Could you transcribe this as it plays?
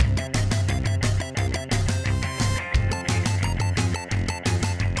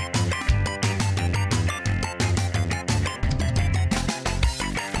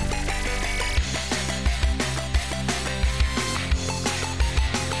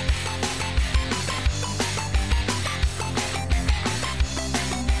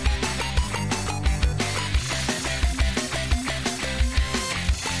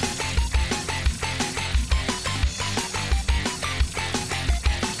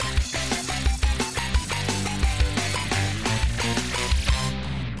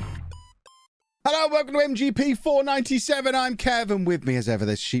Hello, welcome to MGP497. I'm Kev, and with me as ever,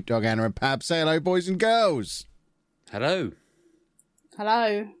 this sheepdog Anna and Pab. Say hello, boys and girls. Hello.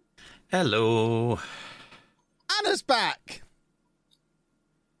 Hello. Hello. Anna's back.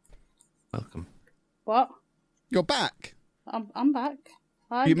 Welcome. What? You're back. I'm back.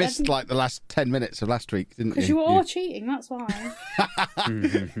 You missed like the last 10 minutes of last week, didn't you? Because you were all cheating, that's why.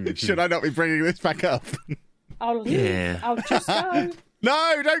 Should I not be bringing this back up? I'll leave. Yeah. I'll just go.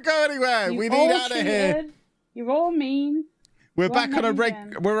 No, don't go anywhere. We need out of here. You're all mean. We're back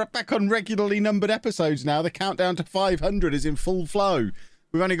on regularly numbered episodes now. The countdown to 500 is in full flow.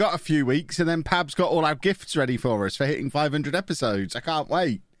 We've only got a few weeks, and then Pab's got all our gifts ready for us for hitting 500 episodes. I can't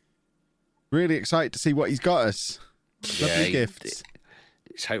wait. Really excited to see what he's got us. Lovely gifts.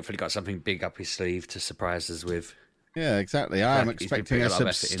 He's hopefully got something big up his sleeve to surprise us with. Yeah, exactly. I am expecting a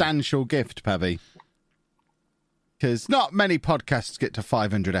substantial gift, Pabby. Because not many podcasts get to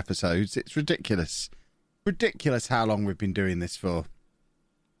 500 episodes. It's ridiculous. Ridiculous how long we've been doing this for.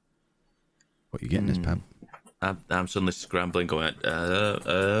 What are you getting us, Pab? I'm suddenly scrambling, going, Perhaps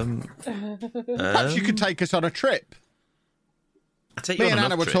you could take us on a trip. I take Me you on and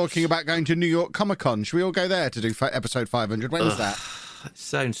Anna enough were trips. talking about going to New York Comic Con. Should we all go there to do episode 500? When's that? It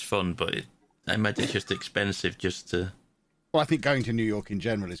sounds fun, but I imagine it's just expensive just to... Well, I think going to New York in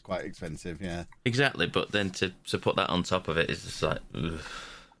general is quite expensive, yeah. Exactly, but then to put that on top of it is just like... Ugh.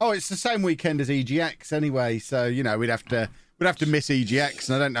 Oh, it's the same weekend as EGX anyway, so, you know, we'd have to miss EGX,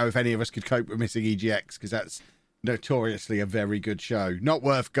 and I don't know if any of us could cope with missing EGX, because that's notoriously a very good show. Not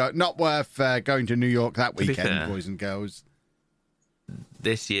worth going to New York that weekend, fair, boys and girls.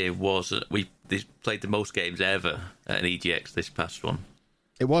 This year was... We played the most games ever at an EGX, this past one.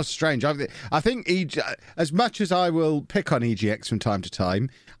 It was strange. I think as much as I will pick on EGX from time to time,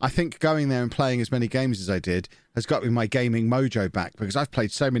 I think going there and playing as many games as I did has got me my gaming mojo back, because I've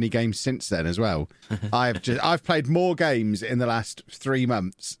played so many games since then as well. I've played more games in the last 3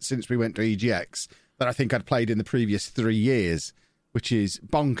 months since we went to EGX than I think I'd played in the previous 3 years, which is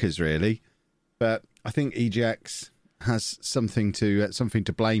bonkers, really. But I think EGX has something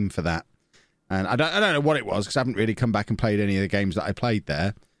to blame for that. And I don't know what it was, because I haven't really come back and played any of the games that I played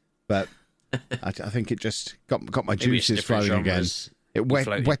there. But I think it just got my juices flowing again. It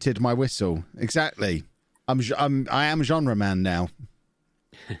wetted my whistle. Exactly. I am genre man now.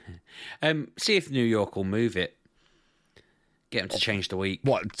 See if New York will move it. Get them to change the week.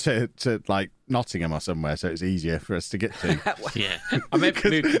 What, to like Nottingham or somewhere, so it's easier for us to get to? Yeah. I meant to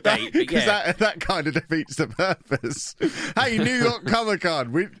move the date, but Because yeah. that kind of defeats the purpose. Hey, New York Comic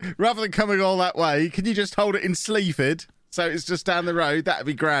Con, rather than coming all that way, can you just hold it in Sleaford? So it's just down the road. That'd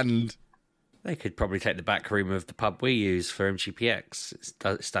be grand. They could probably take the back room of the pub we use for MGPX.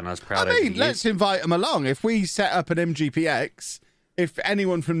 It's done us proud. I mean, let's invite them along. If we set up an MGPX, if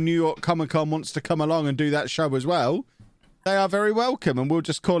anyone from New York Comic Con wants to come along and do that show as well, they are very welcome, and we'll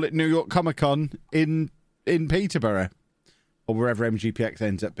just call it New York Comic Con in Peterborough, or wherever MGPX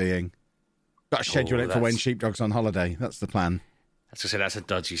ends up being. Got to schedule it for when Sheepdog's on holiday. That's the plan. I was going to say, that's a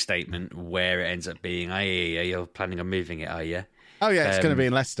dodgy statement, where it ends up being. You're planning on moving it, are you? Oh, yeah, it's going to be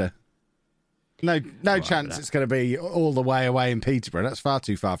in Leicester. No chance it's going to be all the way away in Peterborough. That's far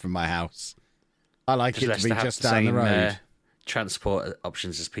too far from my house. I like it to be just down the road. Transport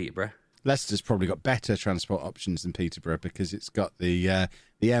options as Peterborough. Leicester's probably got better transport options than Peterborough, because it's got the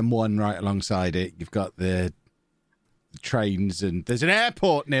M1 right alongside it. You've got the trains, and there's an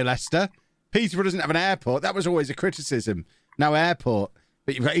airport near Leicester. Peterborough doesn't have an airport. That was always a criticism. No airport.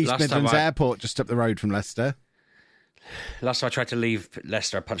 But you've got East Midlands Airport just up the road from Leicester. Last time I tried to leave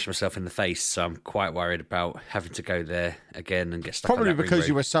Leicester, I punched myself in the face, so I'm quite worried about having to go there again and get stuck Probably on that because ring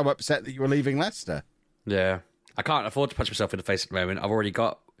you road. were so upset that you were leaving Leicester. Yeah. I can't afford to punch myself in the face at the moment. I've already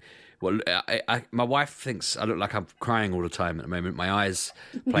got... Well, my wife thinks I look like I'm crying all the time at the moment. My eyes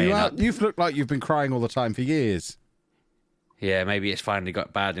playing up. You've looked like you've been crying all the time for years. Yeah, maybe it's finally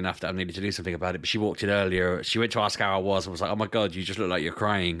got bad enough that I needed to do something about it. But she walked in earlier. She went to ask how I was and was like, "Oh my God, you just look like you're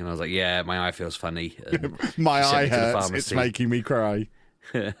crying." And I was like, "Yeah, my eye feels funny." My eye hurts. It's making me cry.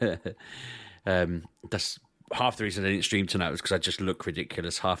 That's half the reason I didn't stream tonight, was because I just look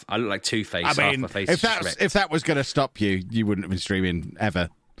ridiculous. I look like Two-Face. I mean, half my face if that was going to stop you, you wouldn't have been streaming ever.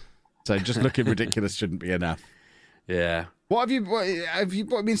 So just looking ridiculous shouldn't be enough. Yeah. What have you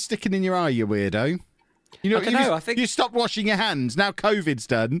been sticking in your eye, you weirdo? You know, I don't know. I think you stopped washing your hands. Now COVID's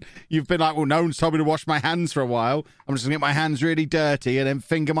done. You've been like, well, no one's told me to wash my hands for a while. I'm just going to get my hands really dirty and then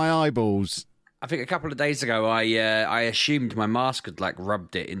finger my eyeballs. I think a couple of days ago, I assumed my mask had like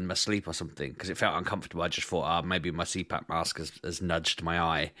rubbed it in my sleep or something because it felt uncomfortable. I just thought, maybe my CPAP mask has nudged my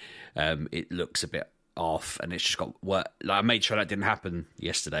eye. It looks a bit off, and it's just got worse. Like, I made sure that didn't happen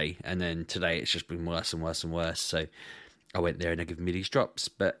yesterday, and then today it's just been worse and worse and worse. So I went there and they given me these drops.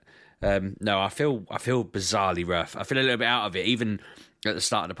 But no, I feel bizarrely rough. I feel a little bit out of it. Even at the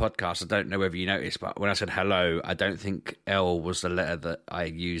start of the podcast, I don't know whether you noticed, but when I said hello, I don't think L was the letter that I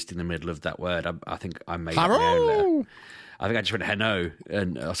used in the middle of that word. I think I made up my own letter. I think I just went hello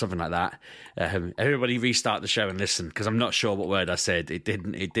or something like that. Everybody restart the show and listen, because I'm not sure what word I said. It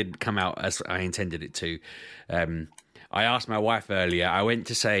didn't come out as I intended it to. I asked my wife earlier. I went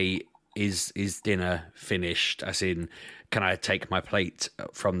to say, "Is dinner finished?" As in, can I take my plate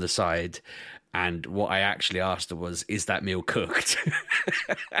from the side? And what I actually asked her was, "Is that meal cooked?"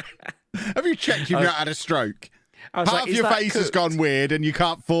 Have you checked you've not had a stroke? Half like, your face has gone weird and you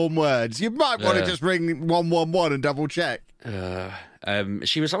can't form words. You might want to just ring 111 and double check.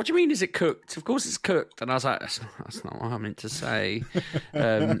 She was like, "What do you mean, is it cooked?" "Of course it's cooked." And I was like, that's not what I meant to say.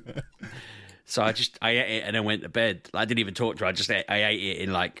 So I ate it and then went to bed. I didn't even talk to her. I ate it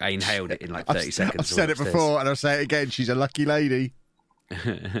I inhaled it in 30 seconds. I've said it before and I'll say it again. She's a lucky lady.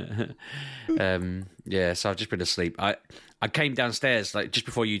 Yeah, so I've just been asleep. I came downstairs just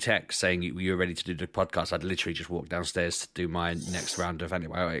before you text saying you were ready to do the podcast. I'd literally just walked downstairs to do my next round of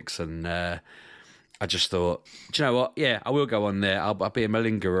antibiotics, and I just thought, do you know what? Yeah, I will go on there. I'll be a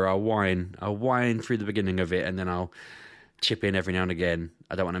malingerer. I'll whine through the beginning of it, and then I'll chip in every now and again.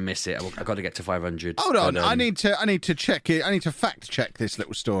 I don't want to miss it. I've got to get to 500. Hold on, I need to check it. I need to fact check this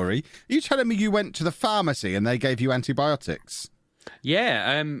little story. Are you telling me you went to the pharmacy and they gave you antibiotics?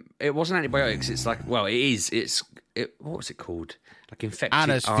 Yeah, it wasn't antibiotics. It's it is. What was it called? Like infected.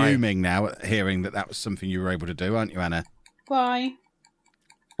 Anna's fuming now at hearing that was something you were able to do, aren't you, Anna? Why?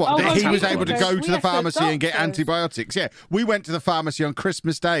 What, that he was able to go We to the have to pharmacy and get doctors. antibiotics? Yeah, we went to the pharmacy on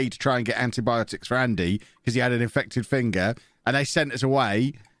Christmas Day to try and get antibiotics for Andy because he had an infected finger, and they sent us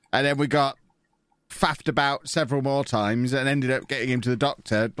away, and then we got faffed about several more times and ended up getting him to the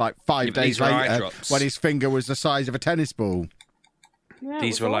doctor 5 days these were eye later drops. when his finger was the size of a tennis ball. Yeah, it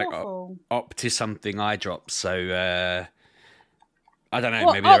These was were awful. Opti something eye drops. So I don't know.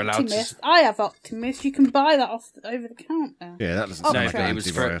 What, Maybe they're allowed Optimist? to. I have Optimist. You can buy that off over the counter. Yeah, that doesn't Oh, sound No, like but an it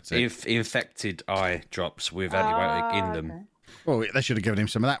was for antibiotic. infected eye drops with antibiotic in them. Okay. Well, they should have given him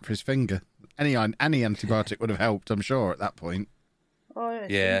some of that for his finger. Any antibiotic would have helped, I'm sure, at that point. Oh, yeah,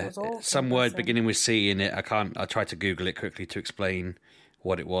 it Yeah, was awful, some word so. beginning with C in it. I tried to Google it quickly to explain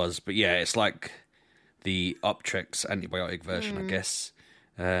what it was, but yeah, it's like the Optrex antibiotic version, I guess.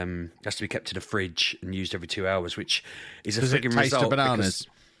 Has to be kept in the fridge and used every 2 hours, which is a Does it frigging taste of result. bananas?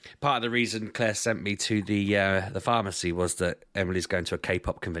 because part of the reason Claire sent me to the pharmacy was that Emily's going to a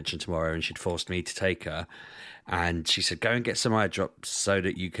K-pop convention tomorrow, and she'd forced me to take her. And she said, "Go and get some eye drops so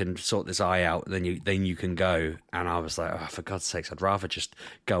that you can sort this eye out. Then you can go." And I was like, "Oh, for God's sakes, I'd rather just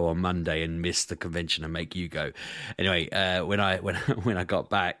go on Monday and miss the convention and make you go." Anyway, when I got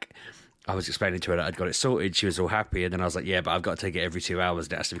back, I was explaining to her that I'd got it sorted. She was all happy, and then I was like, "Yeah, but I've got to take it every 2 hours.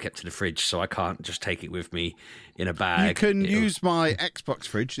 And it has to be kept in the fridge, so I can't just take it with me in a bag." You can use my Xbox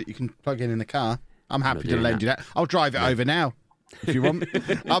fridge that you can plug in the car. I'm happy to doing lend you that. I'll drive it over now if you want.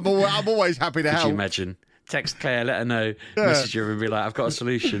 I'm always happy to Could help. you imagine? Text Claire, let her know. Message her and be like, "I've got a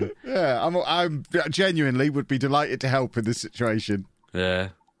solution." Yeah, I'm genuinely would be delighted to help in this situation. Yeah.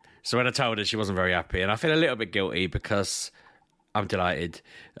 So when I told her, she wasn't very happy, and I feel a little bit guilty because I'm delighted,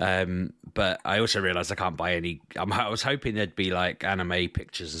 but I also realised I can't buy any. I was hoping there'd be like anime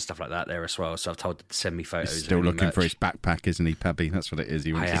pictures and stuff like that there as well. So I've told her to send me photos. He's still of any looking for merch. his backpack, isn't he, Pebby? That's what it is.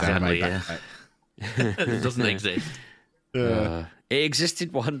 He wants I his am. anime Exactly, backpack. It doesn't exist. It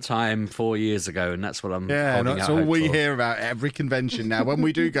existed one time 4 years ago, and that's what I'm. Yeah, and holding that's out all hope we for. hear about at every convention now. When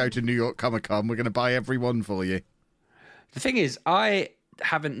we do go to New York Comic Con, we're going to buy every one for you. The thing is, I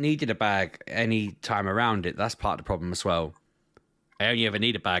haven't needed a bag any time around it. That's part of the problem as well. I only ever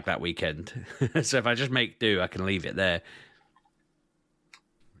need a bag that weekend. So if I just make do, I can leave it there.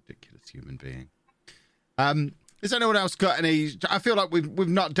 Ridiculous human being. Has anyone else got any? I feel like we've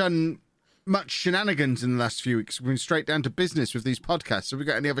not done much shenanigans in the last few weeks. We've been straight down to business with these podcasts. Have we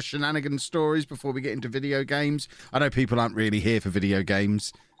got any other shenanigans stories before we get into video games? I know people aren't really here for video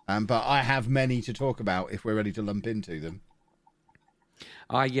games, but I have many to talk about if we're ready to lump into them.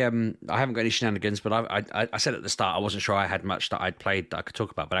 I haven't got any shenanigans, but I said at the start I wasn't sure I had much that I'd played that I could talk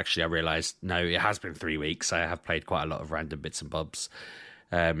about, but actually I realised, no, it has been 3 weeks. I have played quite a lot of random bits and bobs.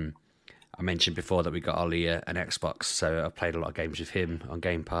 I mentioned before that we got Ollie an Xbox, so I've played a lot of games with him on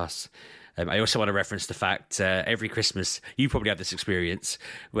Game Pass. I also want to reference the fact every Christmas, you probably have this experience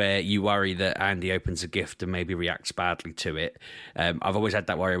where you worry that Andy opens a gift and maybe reacts badly to it. I've always had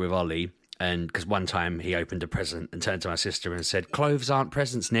that worry with Ollie. And because one time he opened a present and turned to my sister and said, "Clothes aren't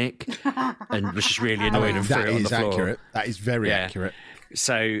presents, Nick," and was just really annoyed and threw it on the floor. Accurate. That is very accurate.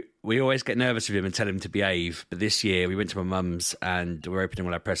 So we always get nervous with him and tell him to behave. But this year we went to my mum's and we're opening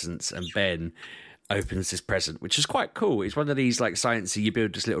all our presents, and Ben opens this present, which is quite cool. It's one of these like sciencey, you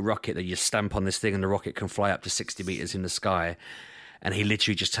build this little rocket that you stamp on this thing and the rocket can fly up to 60 meters in the sky. And he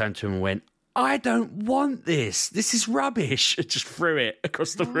literally just turned to him and went, "I don't want this. This is rubbish." And just threw it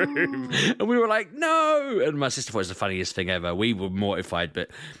across the room. And we were like, "No." And my sister thought it was the funniest thing ever. We were mortified, but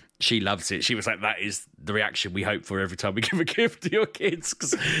she loves it. She was like, "That is the reaction we hope for every time we give a gift to your kids,"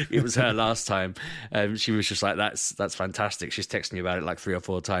 because it was her last time. She was just like, "That's fantastic." She's texted me about it like 3 or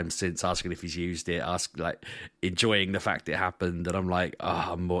 4 times since, asking if he's used it, enjoying the fact it happened. And I'm like,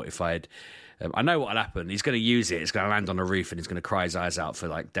 "Oh, I'm mortified." I know what'll happen. He's going to use it. It's going to land on a roof and he's going to cry his eyes out for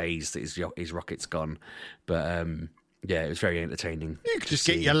like days that his rocket's gone. But yeah, it was very entertaining. You could just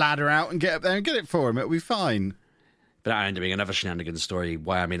get your ladder out and get up there and get it for him. It'll be fine. But that ended up being another shenanigans story.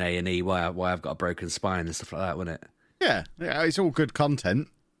 Why I'm in A&E, why I've got a broken spine and stuff like that, wasn't it? Yeah, it's all good content.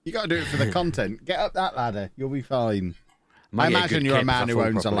 You got to do it for the content. Get up that ladder. You'll be fine. I imagine you're a man who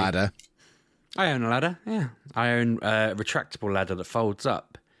owns a ladder. I own a ladder, yeah. I own a retractable ladder that folds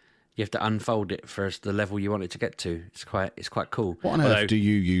up. You have to unfold it for the level you want it to get to. It's quite cool. What on earth do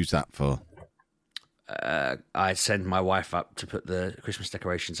you use that for? I send my wife up to put the Christmas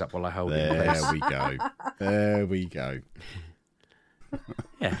decorations up while I hold it. There we go. There we go.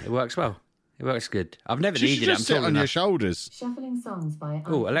 Yeah, it works well. It works good. I've never needed it. I'm sit on your shoulders. Shuffling songs by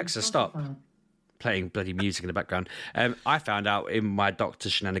Oh, Alexa, stop. Playing bloody music in the background. I found out in my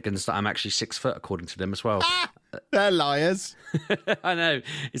doctor's shenanigans that I'm actually 6 foot, according to them as well. They're liars. I know.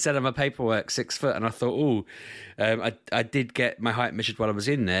 It said on my paperwork 6 foot, and I thought, I did get my height measured while I was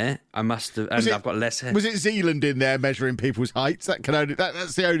in there. I must have, and I've got less hair. Was it Zealand in there measuring people's heights?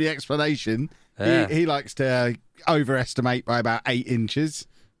 That's the only explanation. He likes to overestimate by about 8 inches.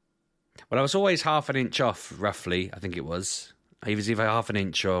 Well, I was always half an inch off, roughly. I think it was. He was either half an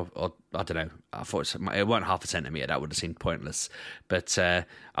inch or I don't know. I thought it weren't half a centimetre. That would have seemed pointless. But I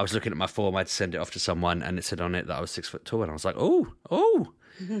was looking at my form. I'd send it off to someone, and it said on it that I was 6 foot tall. And I was like, oh.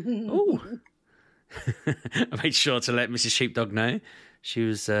 I made sure to let Mrs. Sheepdog know. She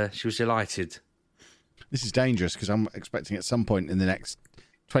was delighted. This is dangerous because I'm expecting at some point in the next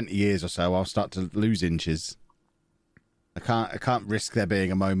 20 years or so, I'll start to lose inches. I can't risk there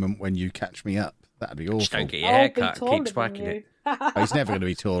being a moment when you catch me up. That'd be awful. Just don't get your hair cut. Keep spiking it. He's never going to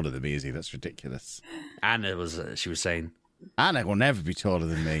be taller than me, is he? That's ridiculous. Anna was. She was saying. Anna will never be taller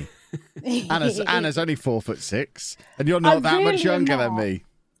than me. Anna's only 4'6", and you're not that much younger than me.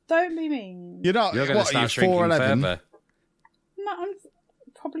 Don't be mean. You're not. You're going to start shrinking 4'11"? No, I'm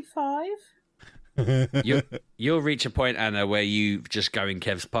probably 5. You'll reach a point, Anna, where you just go in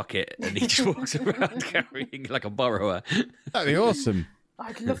Kev's pocket and he just walks around carrying like a borrower. That'd be awesome.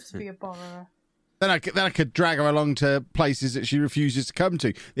 I'd love to be a borrower. Then I could drag her along to places that she refuses to come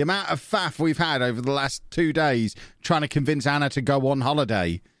to. The amount of faff we've had over the last 2 days trying to convince Anna to go on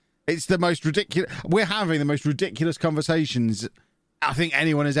holiday. It's the most ridiculous. We're having the most ridiculous conversations I think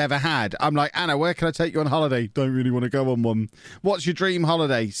anyone has ever had. I'm like, Anna, where can I take you on holiday? Don't really want to go on one. What's your dream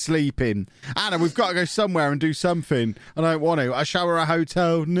holiday? Sleeping. Anna, we've got to go somewhere and do something. I don't want to. I show her a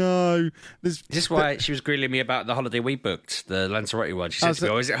hotel. No. Is this why she was grilling me about the holiday we booked, the Lanzarote one? She said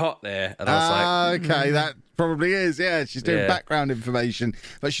to me, is it hot there? And I was like... Okay, that probably is, yeah. She's doing background information.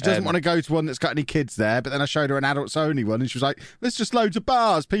 But she doesn't want to go to one that's got any kids there. But then I showed her an adults-only one, and she was like, there's just loads of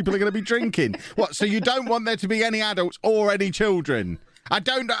bars. People are going to be drinking. What, so you don't want there to be any adults or any children? I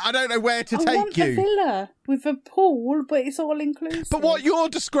don't know where to take you. I want a villa with a pool, but it's all inclusive. But what you're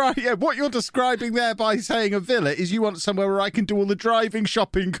describing there by saying a villa is you want somewhere where I can do all the driving,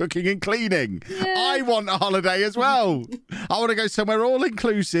 shopping, cooking and cleaning. Yeah. I want a holiday as well. I want to go somewhere all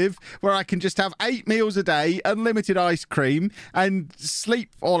inclusive where I can just have 8 meals a day, unlimited ice cream and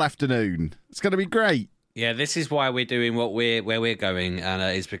sleep all afternoon. It's going to be great. Yeah, this is why we're doing where we're going,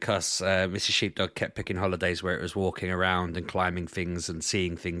 and is because Mrs. Sheepdog kept picking holidays where it was walking around and climbing things and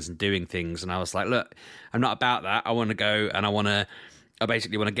seeing things and doing things, and I was like, look, I'm not about that. I want to go, and I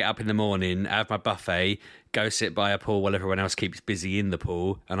basically want to get up in the morning, have my buffet, go sit by a pool while everyone else keeps busy in the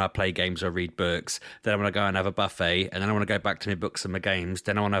pool, and I play games or read books. Then I want to go and have a buffet, and then I want to go back to my books and my games.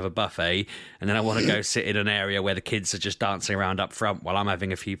 Then I want to have a buffet, and then I want to go sit in an area where the kids are just dancing around up front while I'm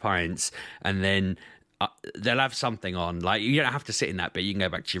having a few pints, and then... they'll have something on. Like, you don't have to sit in that bit. You can go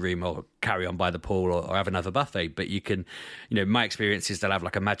back to your room or carry on by the pool or have another buffet. But you can, my experience is they'll have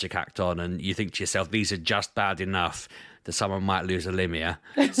like a magic act on, and you think to yourself, these are just bad enough that someone might lose a limb here.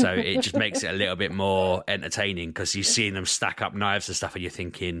 So it just makes it a little bit more entertaining because you're seeing them stack up knives and stuff, and you're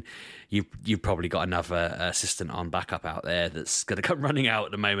thinking you've probably got another assistant on backup out there that's going to come running out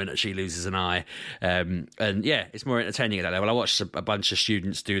at the moment that she loses an eye. And yeah, it's more entertaining at that level. I watched a bunch of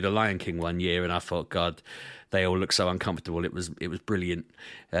students do the Lion King one year, and I thought, God, they all look so uncomfortable. It was brilliant.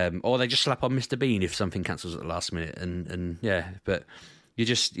 Or they just slap on Mr. Bean if something cancels at the last minute, and yeah, but.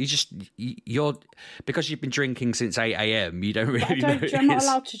 You're because you've been drinking since 8 a.m. You don't really know. I'm not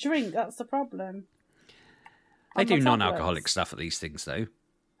allowed to drink. That's the problem. They do non-alcoholic stuff at these things, though.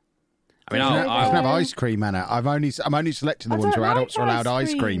 I mean, You can I'll have ice cream, Anna. I'm only selecting the ones where adults are allowed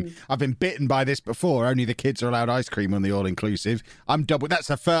ice cream. I've been bitten by this before. Only the kids are allowed ice cream on the all-inclusive. I'm double. That's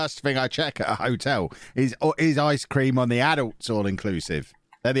the first thing I check at a hotel. Is ice cream on the adults all-inclusive?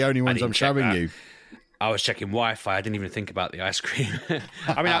 They're the only ones I'm showing you. I was checking Wi-Fi. I didn't even think about the ice cream.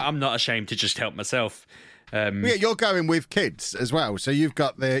 I mean, I'm not ashamed to just help myself. Yeah, you're going with kids as well, so you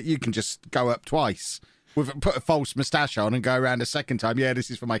can just go up twice. Put a false moustache on and go around a second time. Yeah, this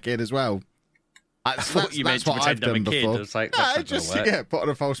is for my kid as well. That's what I've done before. It's like, put on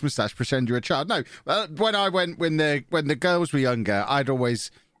a false moustache, pretend you're a child. No, when I went when the girls were younger, I'd always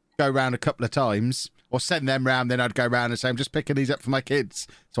go round a couple of times or send them round. Then I'd go round and say, I'm just picking these up for my kids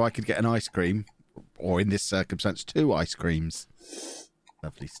so I could get an ice cream. Or in this circumstance, 2 ice creams.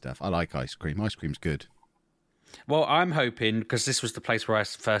 Lovely stuff. I like ice cream. Ice cream's good. Well, I'm hoping, because this was the place where I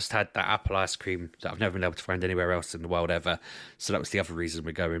first had that apple ice cream that I've never been able to find anywhere else in the world ever. So that was the other reason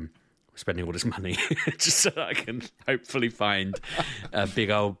we're going, spending all this money, just so that I can hopefully find a big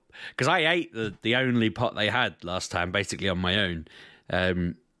old... Because I ate the only pot they had last time, basically on my own.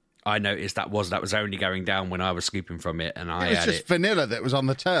 I noticed that was only going down when I was scooping from it, and it was just vanilla that was on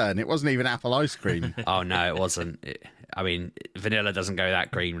the turn. It wasn't even apple ice cream. Oh no, it wasn't. I mean, vanilla doesn't go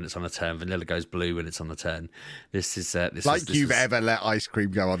that green when it's on the turn. Vanilla goes blue when it's on the turn. You've ever let ice cream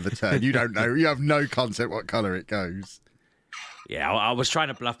go on the turn. You don't know. You have no concept what colour it goes. Yeah, I was trying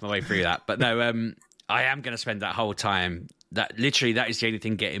to bluff my way through that, but no. I am going to spend that whole time. That is the only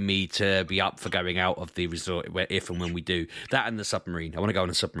thing getting me to be up for going out of the resort if and when we do that, and the submarine. I want to go on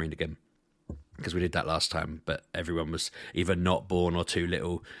a submarine again because we did that last time, but everyone was either not born or too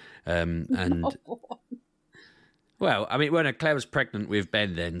little. Well, I mean, Claire was pregnant with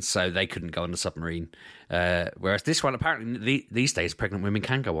Ben then, so they couldn't go on the submarine. Whereas this one, apparently, these days, pregnant women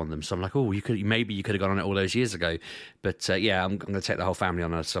can go on them. So I'm like, oh, maybe you could have gone on it all those years ago. But yeah, I'm going to take the whole family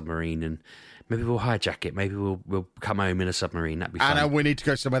on a submarine, and maybe we'll hijack it. Maybe we'll come home in a submarine. That'd be fun. Anna, we need to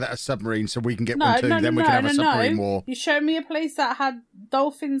go somewhere that has a submarine so we can get one too. Then we can have a submarine war. You showed me a place that had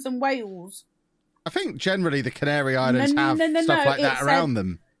dolphins and whales. I think generally the Canary Islands have stuff like that around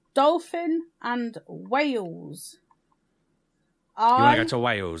them. Dolphin and whales. You want to go to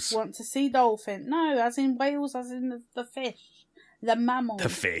Wales? Want to see dolphin? No, as in whales, as in the fish, the mammal. The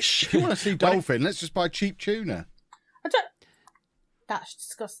fish. If you want to see dolphin, let's just buy cheap tuna. That's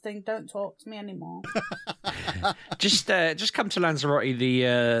disgusting. Don't talk to me anymore. Just come to Lanzarote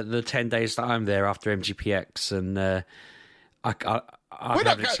the 10 days that I'm there after MGPX, and I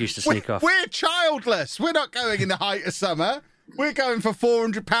have an excuse to sneak off. We're childless. We're not going in the height of summer. We're going for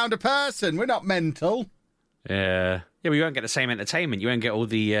 £400 a person. We're not mental. Yeah, but you won't get the same entertainment. You won't get all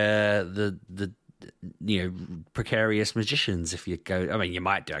the precarious magicians if you go. I mean, you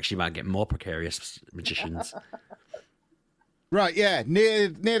might do. Actually, you might get more precarious magicians. Right, yeah, near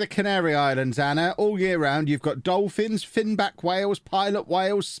the Canary Islands, Anna, all year round, you've got dolphins, finback whales, pilot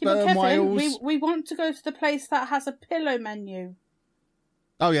whales, sperm whales. We want to go to the place that has a pillow menu.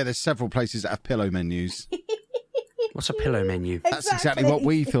 Oh, yeah, there's several places that have pillow menus. What's a pillow menu? That's exactly what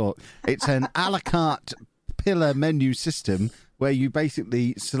we thought. It's an a la carte pillar menu system where you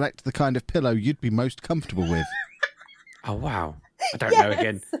basically select the kind of pillow you'd be most comfortable with. Oh, wow. I don't know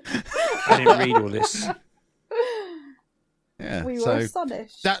again. I didn't read all this. Yeah, we were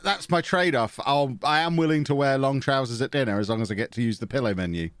astonished. That's my trade-off. I am willing to wear long trousers at dinner as long as I get to use the pillow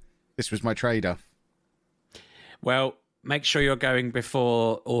menu. This was my trade-off. Well, make sure you're going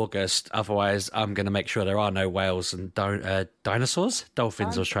before August. Otherwise, I'm going to make sure there are no whales and dinosaurs?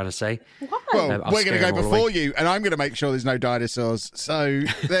 Dolphins, I was trying to say. What? Well, we're going to go before you, and I'm going to make sure there's no dinosaurs. So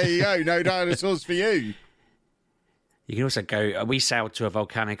there you go. No dinosaurs for you. You can also go... We sailed to a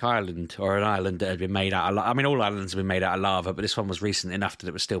volcanic island, or an island that had been made out of... I mean, all islands have been made out of lava, but this one was recent enough that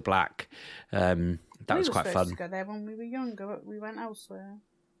it was still black. That was quite fun. We were supposed to go there when we were younger, but we went elsewhere.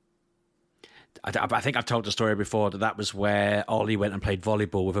 I think I've told the story before that was where Ollie went and played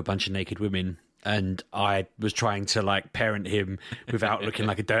volleyball with a bunch of naked women. And I was trying to like parent him without looking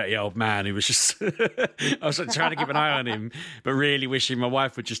like a dirty old man who was just. I was like, trying to keep an eye on him, but really wishing my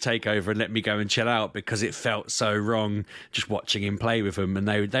wife would just take over and let me go and chill out because it felt so wrong just watching him play with them. And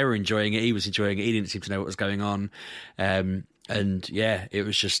they were enjoying it. He was enjoying it. He didn't seem to know what was going on. And yeah, it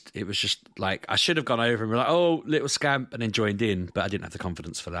was just like I should have gone over and be like, "Oh, little scamp," and then joined in, but I didn't have the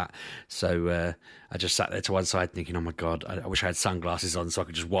confidence for that. So I just sat there to one side thinking, "Oh my god, I wish I had sunglasses on so I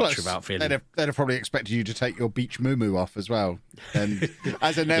could just watch without feeling." They'd have probably expected you to take your beach moo off as well. And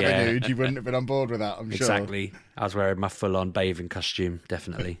as a never nude, you wouldn't have been on board with that. I'm sure. Exactly. I was wearing my full-on bathing costume,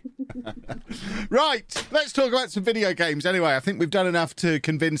 definitely. Right, let's talk about some video games. Anyway, I think we've done enough to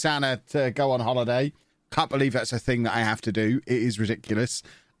convince Anna to go on holiday. Can't believe that's a thing that I have to do. It is ridiculous.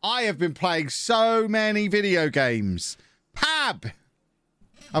 I have been playing so many video games. Pab!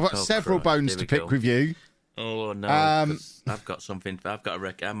 I've got several bones to pick with you. Oh, no. I've got something.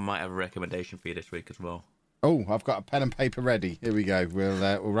 I might have a recommendation for you this week as well. Oh, I've got a pen and paper ready. Here we go.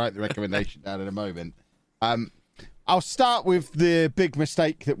 We'll write the recommendation down in a moment. I'll start with the big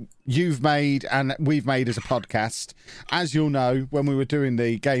mistake that you've made and we've made as a podcast. As you'll know, when we were doing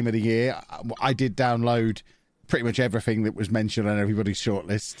the Game of the Year, I did download pretty much everything that was mentioned on everybody's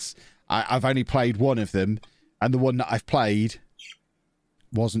shortlists. I've only played one of them, and the one that I've played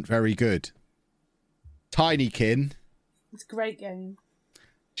wasn't very good. Tinykin. It's a great game.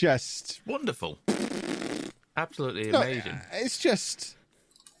 Just wonderful. Absolutely amazing. It's just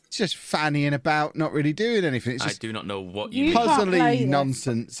fannying about, not really doing anything. It's just I do not know what you puzzly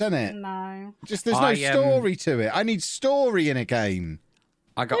nonsense, isn't it? No. Just there's no story to it. I need story in a game.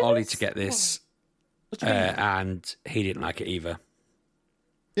 I got Ollie to get this, and he didn't like it either.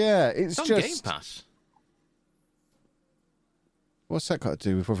 Yeah, it's on just Game Pass. What's that got to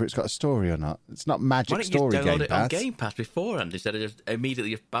do with whether it's got a story or not? It's not Magic Why don't you Story just download Game it Pass. on Game Pass beforehand instead of just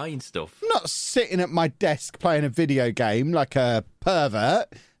immediately buying stuff? I'm not sitting at my desk playing a video game like a pervert.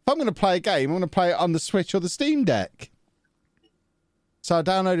 If I'm going to play a game, I'm going to play it on the Switch or the Steam Deck. So I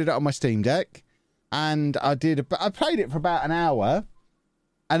downloaded it on my Steam Deck, and I played it for about an hour,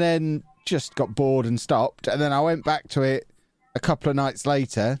 and then just got bored and stopped. And then I went back to it a couple of nights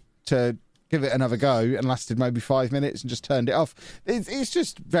later to give it another go, and lasted maybe 5 minutes and just turned it off. It's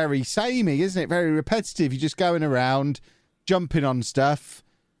just very samey, isn't it? Very repetitive. You're just going around, jumping on stuff,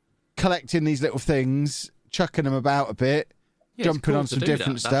 collecting these little things, chucking them about a bit. Yeah, jumping cool on some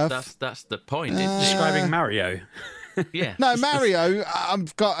different stuff. That's the point. Describing Mario. Yeah. No, Mario,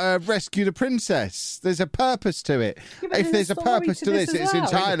 I've got to rescue the princess. There's a purpose to it. Yeah, if there's a purpose to this, it's well.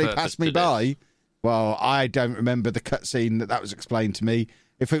 entirely There's a passed me purpose to by. Well, I don't remember the cutscene that was explained to me.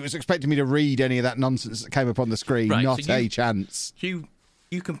 If it was expecting me to read any of that nonsense that came up on the screen, Right, not so a chance. You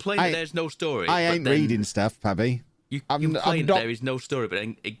complain that there's no story. I but ain't then reading stuff, Pabby. You I'm complain not- that there is no story, but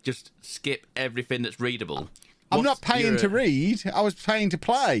then just skip everything that's readable. I'm not paying to read. I was paying to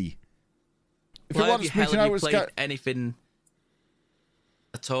play. If it wants me to know what's going, anything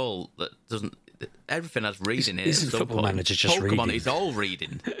at all that doesn't, everything has reading in it. Isn't at some Football point. Manager just Pokemon reading? is all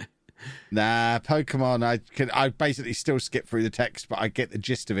reading. nah, Pokemon. I basically still skip through the text, but I get the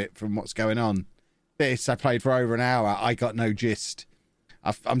gist of it from what's going on. This I played for over an hour. I got no gist.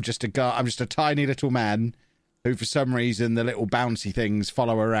 I'm just a guy. I'm just a tiny little man who, for some reason, the little bouncy things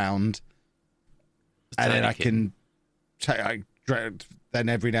follow around. And then I can then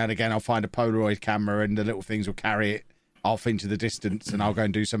every now and again I'll find a Polaroid camera and the little things will carry it off into the distance and I'll go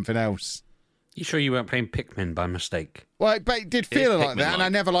and do something else. You sure you weren't playing Pikmin by mistake? Well, but it did feel like that, Pikmin-like. and I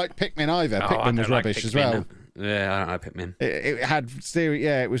never liked Pikmin either. Oh, I Pikmin don't was like rubbish as Pikmin. well. Yeah, I don't like Pikmin. It had theory,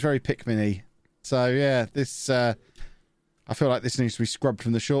 yeah, it was very Pikmin-y. So yeah, this I feel like this needs to be scrubbed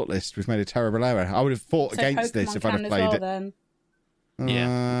from the shortlist. We've made a terrible error. I would have fought So against this Pokemon if I'd have can as played well, it. then.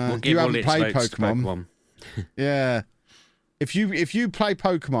 Yeah. We'll give you all haven't its played votes to Pokemon. Yeah. If you play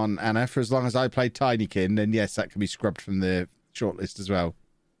Pokemon, Anna, for as long as I played Tinykin, then yes, that can be scrubbed from the shortlist as well.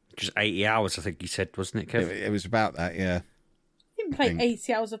 Just 80 hours, I think you said, wasn't it, Kev? It was about that, yeah. He didn't play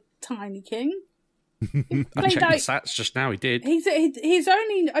 80 hours of Tiny King. I checked the stats just now, he did. He's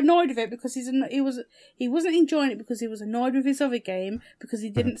only annoyed with it because he wasn't enjoying it because he was annoyed with his other game because he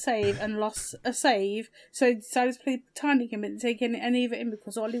didn't save and lost a save, so he decided to play Tiny Game and take any of it in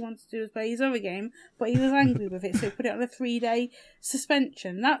because all he wanted to do was play his other game, but he was angry with it, so he put it on a 3-day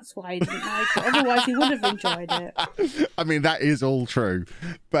suspension. That's why he didn't like it. Otherwise he would have enjoyed it. I mean, that is all true,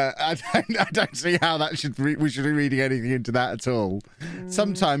 but I don't see how that we should be reading anything into that at all.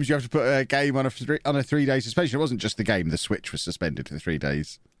 Sometimes you have to put a game on a 3-day suspension. It wasn't just the game; the Switch was suspended for 3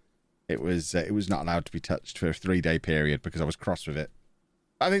 days. It was not allowed to be touched for a 3-day period because I was cross with it.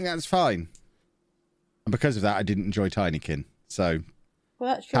 I think that's fine. And because of that, I didn't enjoy Tinykin. So,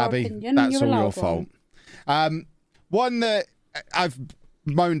 Well, that's your Pabby, opinion. that's You're all your allowed fault. one. One that I've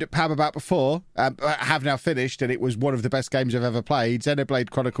moaned at Pab about before, I have now finished, and it was one of the best games I've ever played. Xenoblade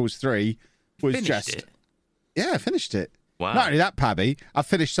Chronicles 3 was Finished it? Yeah, I finished it. Wow. Not only that, Pabby, I've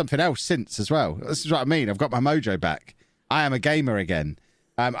finished something else since as well. This is what I mean. I've got my mojo back. I am a gamer again.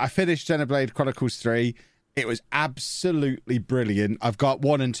 I finished Xenoblade Chronicles 3. It was absolutely brilliant. I've got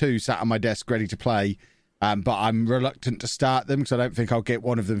 1 and 2 sat on my desk ready to play, but I'm reluctant to start them because I don't think I'll get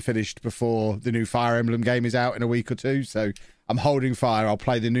one of them finished before the new Fire Emblem game is out in a week or two. So I'm holding fire. I'll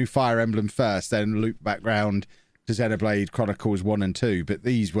play the new Fire Emblem first, then loop back round to Xenoblade Chronicles 1 and 2. But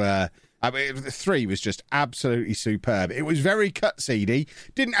these were... I mean, 3 was just absolutely superb. It was very cutscene-y.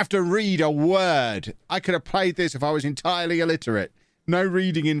 Didn't have to read a word. I could have played this if I was entirely illiterate. No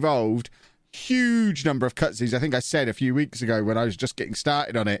reading involved. Huge number of cutscenes. I think I said a few weeks ago when I was just getting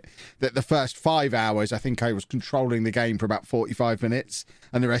started on it that the first 5 hours, I think I was controlling the game for about 45 minutes,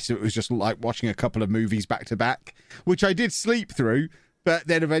 and the rest of it was just like watching a couple of movies back to back, which I did sleep through, but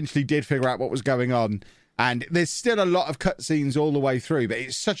then eventually did figure out what was going on. And there's still a lot of cutscenes all the way through, but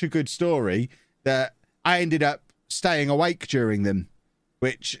it's such a good story that I ended up staying awake during them,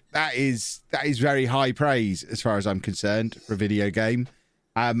 which that is very high praise as far as I'm concerned for a video game.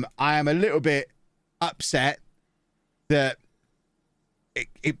 I am a little bit upset that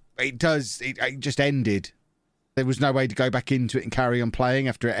it just ended. There was no way to go back into it and carry on playing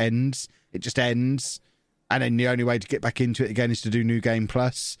after it ends. It just ends. And then the only way to get back into it again is to do New Game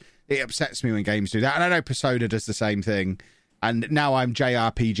Plus. It upsets me when games do that. And I know Persona does the same thing. And now I'm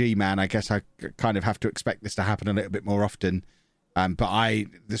JRPG man. I guess I kind of have to expect this to happen a little bit more often. But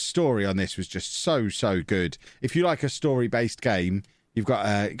the story on this was just so good. If you like a story-based game, you've got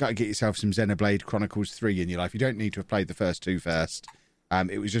to get yourself some Xenoblade Chronicles 3 in your life. You don't need to have played the first 2 first.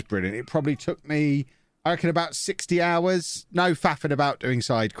 It was just brilliant. It probably took me, I reckon, about 60 hours. No faffing about doing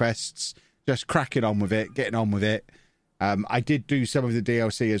side quests. Just cracking on with it, getting on with it. I did do some of the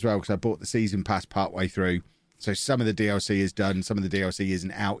DLC as well because I bought the season pass partway through. So some of the DLC is done. Some of the DLC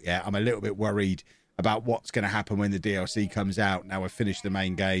isn't out yet. I'm a little bit worried about what's going to happen when the DLC comes out. Now I've finished the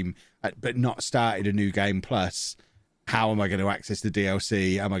main game, but not started a New Game Plus. How am I going to access the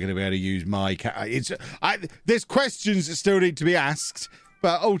DLC? Am I going to be able to use my... There's questions that still need to be asked,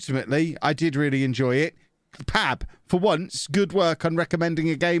 but ultimately, I did really enjoy it. Pab, for once, good work on recommending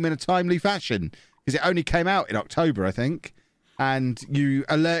a game in a timely fashion, because it only came out in October, I think, and you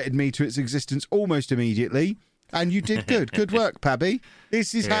alerted me to its existence almost immediately, and you did good. Good work, Pabby.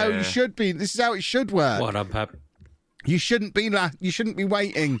 This is how you should be. This is how it should work. Well done, Pab. You shouldn't be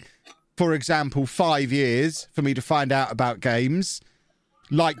waiting, for example, 5 years for me to find out about games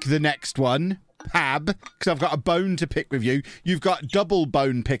like the next one, Pab, because I've got a bone to pick with you. You've got double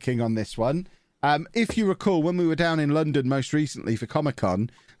bone picking on this one. If you recall, when we were down in London most recently for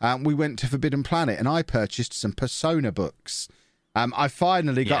Comic-Con, we went to Forbidden Planet and I purchased some Persona books. I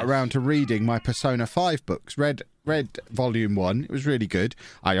finally got around to reading my Persona 5 books, read Volume 1. It was really good.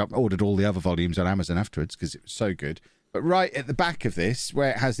 I ordered all the other volumes on Amazon afterwards because it was so good. But right at the back of this, where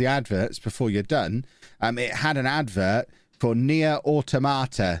it has the adverts before you're done, it had an advert for NieR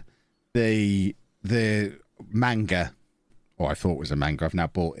Automata, the manga. Or I thought it was a manga. I've now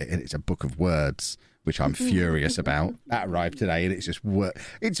bought it, and it's a book of words, which I'm furious about. That arrived today, and it's just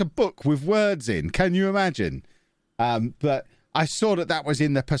it's a book with words in. Can you imagine? But I saw that was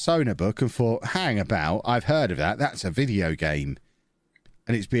in the Persona book and thought, hang about, I've heard of that. That's a video game,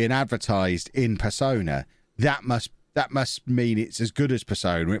 and it's being advertised in Persona. That must mean it's as good as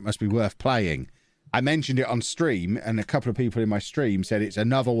Persona. It must be worth playing. I mentioned it on stream, and a couple of people in my stream said it's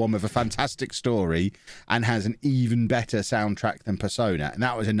another one with a fantastic story and has an even better soundtrack than Persona, and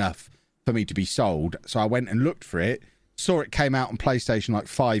that was enough for me to be sold. So I went and looked for it, saw it came out on PlayStation like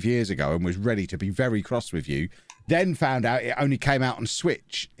 5 years ago and was ready to be very cross with you. Then found out it only came out on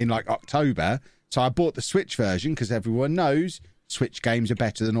Switch in like October, so I bought the Switch version because everyone knows Switch games are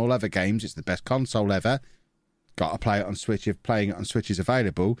better than all other games. It's the best console ever. Got to play it on Switch if playing it on Switch is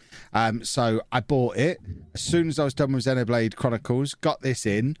available. So I bought it. As soon as I was done with Xenoblade Chronicles, got this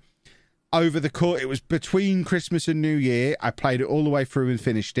in. Over the course, it was between Christmas and New Year. I played it all the way through and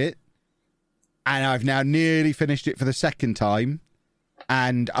finished it. And I've now nearly finished it for the second time.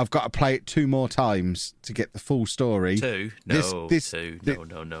 And I've got to play it 2 more times to get the full story. 2? No, 2.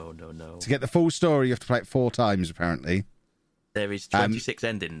 No. To get the full story, you have to play it 4 times, apparently. There is 26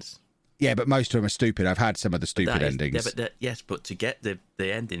 endings. Yeah, but most of them are stupid. I've had some of the stupid endings. Yeah, but to get the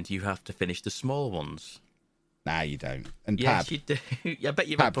endings, you have to finish the small ones. Nah, you don't. And yes, Pab, you do. I bet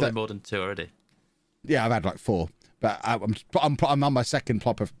you've had probably more than 2 already. Yeah, I've had like 4. But I'm on my second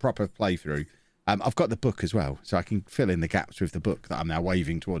proper playthrough. I've got the book as well, so I can fill in the gaps with the book that I'm now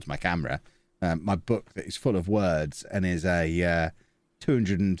waving towards my camera. My book that is full of words and is a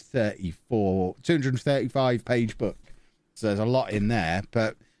 235 page book. So there's a lot in there,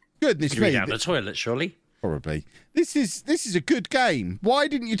 but goodness me. Down the toilet, surely. Probably. This is a good game. Why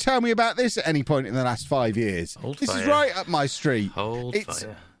didn't you tell me about this at any point in the last 5 years? This is right up my street.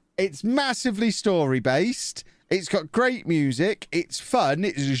 Fire. It's massively story based. It's got great music. It's fun.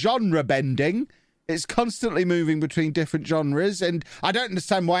 It's genre bending. It's constantly moving between different genres, and I don't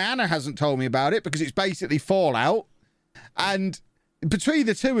understand why Anna hasn't told me about it, because it's basically Fallout. And between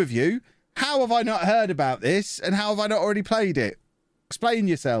the two of you, how have I not heard about this, and how have I not already played it? Explain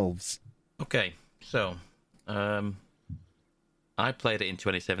yourselves. Okay, so I played it in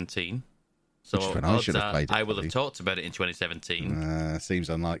 2017. So Which is when I should have played it. I will have talked about it in 2017. Seems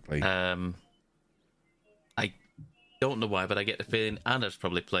unlikely. I don't know why, but I get the feeling Anna's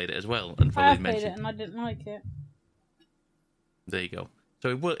probably played it as well, and probably I played mentioned it and I didn't like it. There you go. So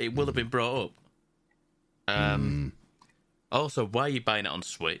it will have been brought up. Also, why are you buying it on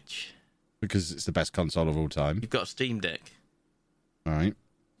Switch? Because it's the best console of all time. You've got a Steam Deck. All right.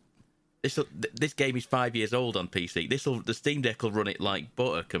 This game is 5 years old on PC. The Steam Deck will run it like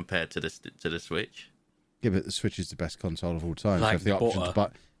butter compared to the Switch. Yeah, but the Switch is the best console of all time. Like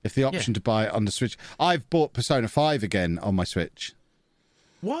so if the option to buy it on the Switch, I've bought Persona 5 again on my Switch.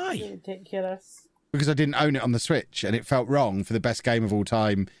 Why? Ridiculous. Because I didn't own it on the Switch, and it felt wrong for the best game of all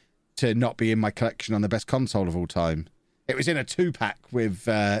time to not be in my collection on the best console of all time. It was in a 2-pack with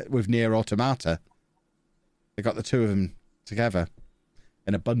NieR Automata. They got the two of them together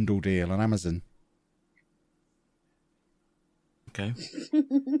in a bundle deal on Amazon. Okay.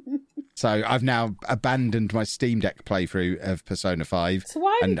 So I've now abandoned my Steam Deck playthrough of Persona 5. So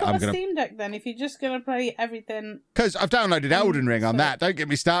why have you got a Steam Deck then if you're just going to play everything? Because I've downloaded Elden Ring on that. Don't get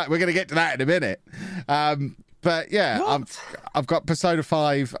me started. We're going to get to that in a minute. But yeah, I've got Persona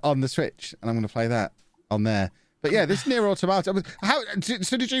 5 on the Switch, and I'm going to play that on there. But yeah, this NieR Automata.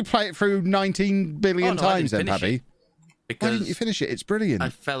 So did you play it through 19 billion times then, Pabby? Why didn't you finish it? It's brilliant. I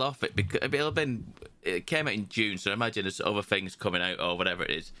fell off it because it came out in June, so I imagine there's other things coming out or whatever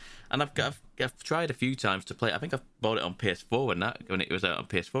it is. And I've tried a few times to play. I think I've bought it on PS4 when it was out on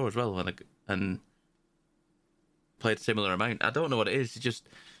PS4 as well, and played a similar amount. I don't know what it is. It's just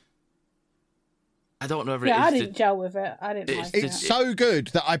I don't know if I didn't gel with it. I didn't like it. It's so good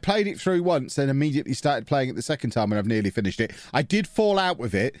that I played it through once, then immediately started playing it the second time, and I've nearly finished it. I did fall out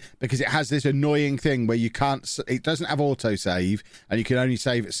with it because it has this annoying thing where you can't. It doesn't have autosave, and you can only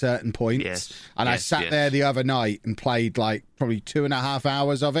save at certain points. Yes. I sat there the other night and played like probably 2.5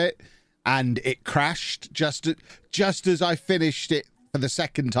 hours of it, and it crashed just as I finished it for the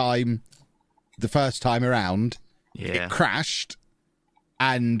second time, the first time around. Yeah. It crashed,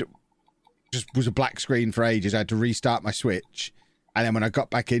 and just was a black screen for ages. I had to restart my Switch, and then when I got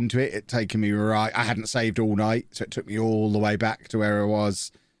back into it, it taken me I hadn't saved all night, so it took me all the way back to where I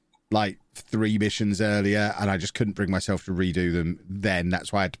was like 3 missions earlier, and I just couldn't bring myself to redo them then.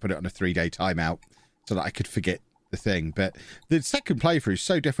 That's why I had to put it on a 3-day timeout so that I could forget the thing. But the second playthrough is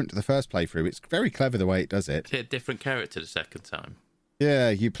so different to the first playthrough. It's very clever the way it does it. It's a different character the second time.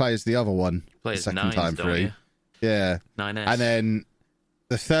 Yeah, you play as the other one play the as second Nines, time through. You? Yeah. 9S. And then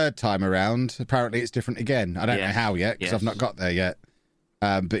the third time around, apparently it's different again. I don't know how yet, because I've not got there yet.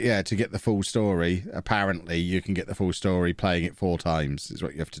 But yeah, to get the full story, apparently you can get the full story playing it 4 times, is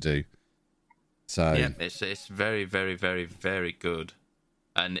what you have to do. So yeah, it's very, very, very, very good.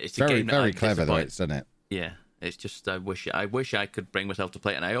 And it's a very, game that very clever the way it's done it. Yeah, it's just I wish I could bring myself to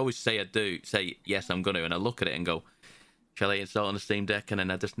play it. And I always say yes, I'm going to. And I look at it and go, shall I install it on the Steam Deck? And then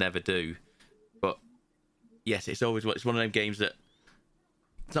I just never do. But yes, it's one of them games that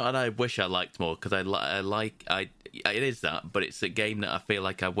it's not that I wish I liked more, because it is that, but it's a game that I feel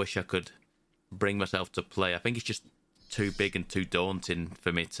like I wish I could bring myself to play. I think it's just too big and too daunting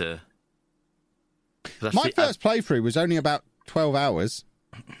for me to. My first playthrough was only about 12 hours.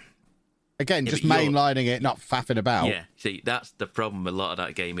 Again, just mainlining it, not faffing about. Yeah, see, that's the problem with a lot of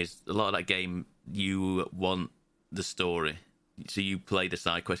that game. You want the story, so you play the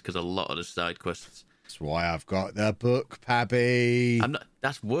side quests, because a lot of the side quests. That's why I've got the book, Pabby.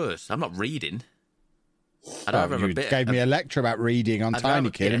 That's worse. I'm not reading. You gave me a lecture about reading on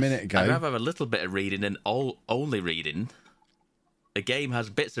Tinykin a minute ago. I'd rather have a little bit of reading than only reading. A game has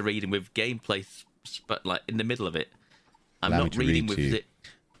bits of reading with gameplay, like in the middle of it. I'm not reading with it.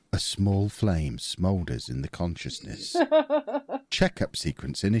 A small flame smoulders in the consciousness. Checkup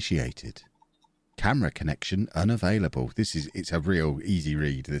sequence initiated. Camera connection unavailable. It's a real easy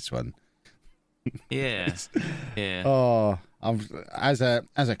read, this one. Yeah. Yeah. Oh, as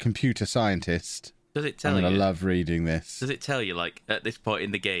a computer scientist, Does it tell I'm you? gonna love reading this. Does it tell you, like, at this point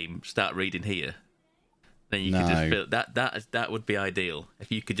in the game, start reading here? Then you No. could just feel that would be ideal.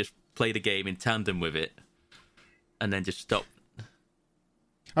 If you could just play the game in tandem with it and then just stop.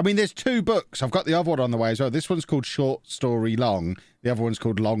 I mean, there's 2 books. I've got the other one on the way as well. This one's called Short Story Long. The other one's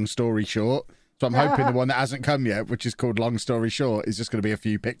called Long Story Short. So I'm hoping the one that hasn't come yet, which is called Long Story Short, is just going to be a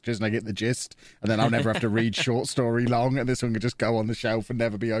few pictures and I get the gist. And then I'll never have to read Short Story Long, and this one could just go on the shelf and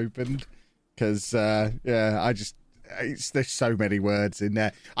never be opened. Because, there's so many words in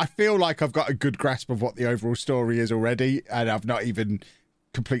there. I feel like I've got a good grasp of what the overall story is already, and I've not even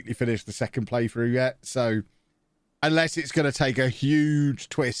completely finished the second playthrough yet. So unless it's going to take a huge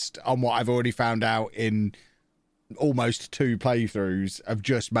twist on what I've already found out in almost 2 playthroughs of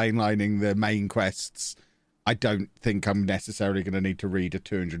just mainlining the main quests, I don't think I'm necessarily going to need to read a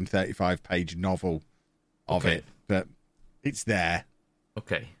 235-page novel of it. But it's there.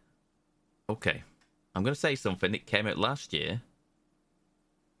 Okay. I'm going to say something. It came out last year.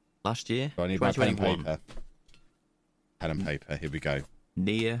 Do I need my pen and 2021. paper? Pen and paper. Here we go.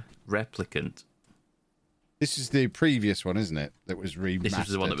 NieR Replicant. This is the previous one, isn't it? That was remastered. This is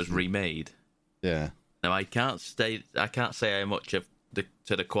the one that was remade. Yeah. Now I can't say how much of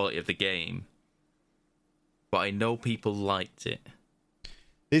the quality of the game, but I know people liked it.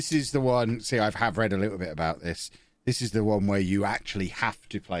 This is the one. See, I have read a little bit about this. This is the one where you actually have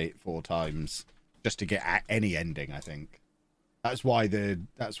to play it 4 times just to get any ending, I think. That's why the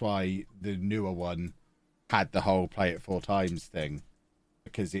newer one had the whole play it 4 times thing,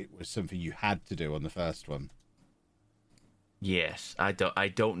 because it was something you had to do on the first one. Yes, I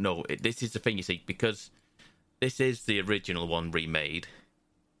don't know. This is the thing, you see, because this is the original one remade.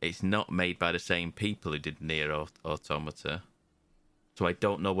 It's not made by the same people who did NieR Automata, so I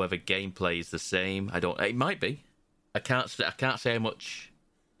don't know whether gameplay is the same. It might be. I can't say how much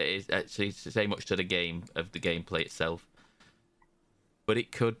it is. Actually, say much to the game of the gameplay itself, but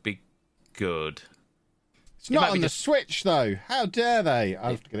it could be good. It's not on the Switch, though. How dare they?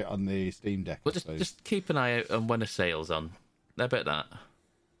 I have to get it on the Steam Deck. Well, just keep an eye out on when a sale's on. I bet that.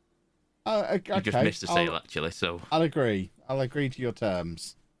 Okay. You just missed a sale, actually. So I'll agree. I'll agree to your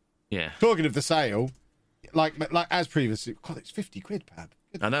terms. Yeah. Talking of the sale, like as previously, God, it's £50, Pab.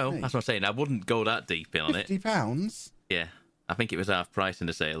 I know. That's what I'm saying. I wouldn't go that deep in on it. £50? Yeah. I think it was half price in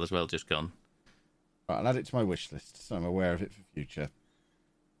the sale as well, just gone. Right, I'll add it to my wish list, so I'm aware of it for future.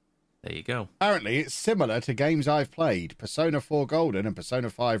 There you go. Apparently, it's similar to games I've played, Persona 4 Golden and Persona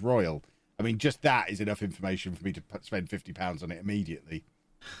 5 Royal. I mean, just that is enough information for me to spend £50 on it immediately.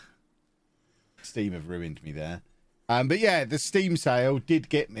 Steam have ruined me there. But yeah, the Steam sale did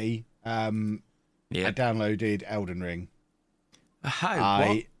get me. I downloaded Elden Ring. How?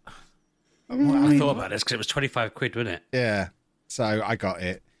 I thought about this because it was £25, wasn't it? Yeah, so I got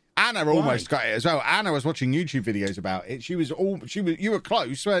it. Anna almost got it as well. Anna was watching YouTube videos about it. You were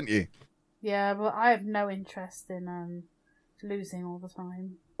close, weren't you? Yeah, but I have no interest in losing all the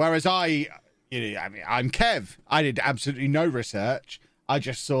time. Whereas I'm Kev. I did absolutely no research. I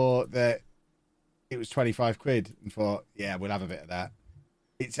just saw that it was £25 and thought, yeah, we'll have a bit of that.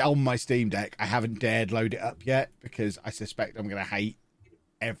 It's on my Steam Deck. I haven't dared load it up yet because I suspect I'm going to hate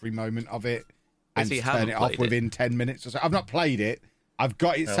every moment of it and turn it off within 10 minutes or so. I've not played it. I've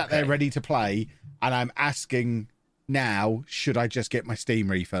got it sat there ready to play, and I'm asking now, should I just get my Steam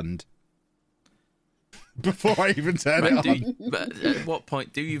refund before I even turn it on? But at what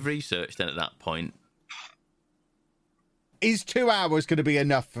point do you research then at that point? Is 2 hours going to be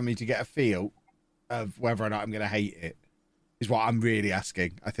enough for me to get a feel of whether or not I'm going to hate it? Is what I'm really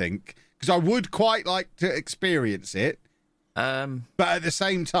asking, I think. Because I would quite like to experience it. But at the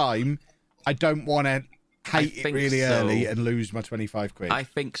same time, I don't want to hate it really early and lose my £25. I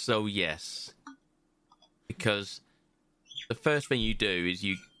think so, yes. Because the first thing you do is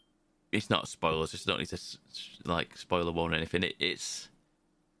it's not spoilers, it's not need to spoiler warn or anything. It's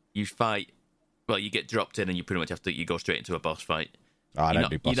you fight. Well, you get dropped in and you pretty much you go straight into a boss fight. Oh, I don't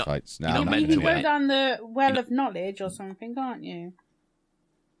do boss fights. No, you can go down the well of knowledge or something, can't you?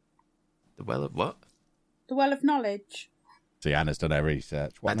 The well of what? The well of knowledge. See, Anna's done her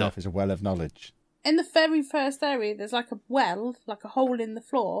research. What on earth is a well of knowledge? In the very first area, there's like a well, like a hole in the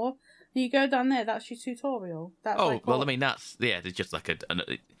floor. And you go down there, that's your tutorial. That's I mean, that's, there's just like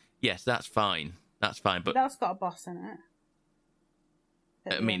yes, that's fine. That's fine, but that's got a boss in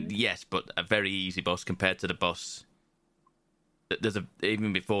it. I mean, yes, but a very easy boss compared to the boss.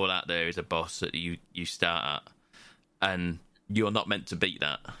 Even before that, there is a boss that you start at, and you're not meant to beat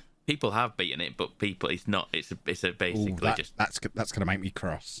that. People have beaten it, but it's not. It's basically that's going to make me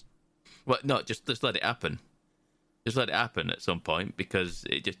cross. But no, just let it happen. Just let it happen at some point, because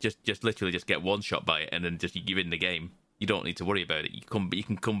it just literally just get one shot by it, and then just you win the game. You don't need to worry about it. You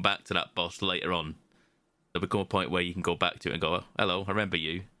can come back to that boss later on. There'll become a point where you can go back to it and go, oh, hello, I remember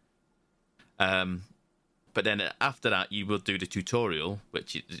you. But then after that, you will do the tutorial,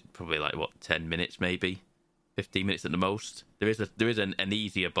 which is probably like 10 minutes, maybe 15 minutes at the most. There is an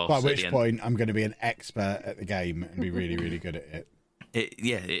easier boss. By at which the end. point, I'm going to be an expert at the game and be really, really good at it.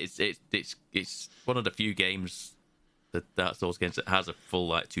 It's one of the few games that Dark Souls games that has a full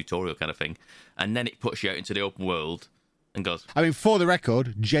like tutorial kind of thing, and then it puts you out into the open world and goes. I mean, for the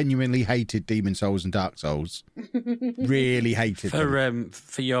record, genuinely hated Demon Souls and Dark Souls. Really hated them.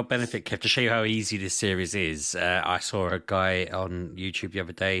 For your benefit, Kev, to show you how easy this series is, I saw a guy on YouTube the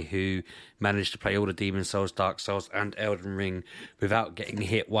other day who managed to play all the Demon Souls, Dark Souls, and Elden Ring without getting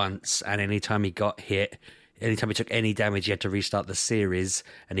hit once, and anytime he got hit, anytime he took any damage, he had to restart the series,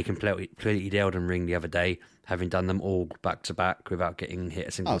 and he completed Elden Ring the other day, having done them all back to back without getting hit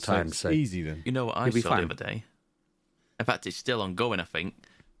a single time. It's so easy then. You know what I saw the other day? In fact, it's still ongoing, I think.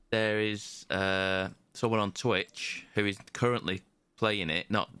 There is someone on Twitch who is currently playing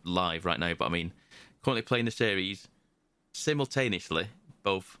it, not live right now, but I mean, currently playing the series simultaneously,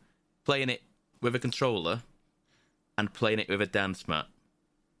 both playing it with a controller and playing it with a dance mat.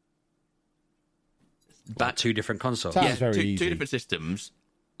 Back 2 different consoles. Sounds very two easy. different systems,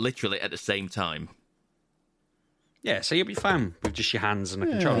 literally at the same time. Yeah, so you'll be fine with just your hands and a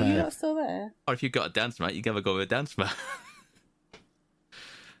controller. Are you not still there? Or if you've got a dance mat, you can have a go with a dance mat.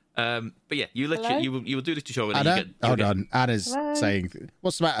 But yeah, you literally you will do the tutorial. And Anna? you'll Hold on. Anna's Hello? saying,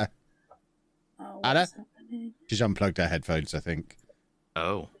 what's the matter? Oh, Anna? what's happening? She's unplugged her headphones, I think.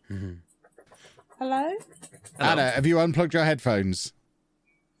 Oh, Hello? Anna, have you unplugged your headphones?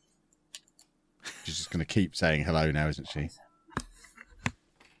 She's just going to keep saying hello now, isn't she?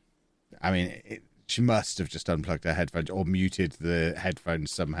 I mean, she must have just unplugged her headphones or muted the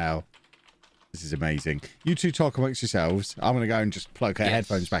headphones somehow. This is amazing. You two talk amongst yourselves. I'm going to go and just plug her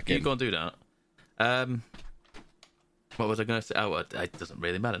headphones back in. You go and do that. What was I going to say? Oh, it doesn't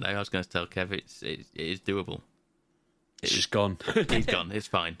really matter now. I was going to tell Kev it is doable. It's just gone. He's gone. It's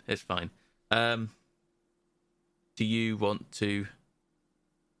fine. It's fine. Do you want to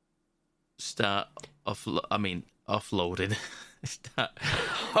start offloading?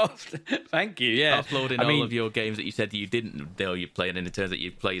 Thank you. Yeah, Offloading all of your games that you said you didn't know you're playing, and it turns out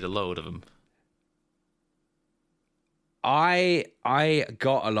you've played a load of them. I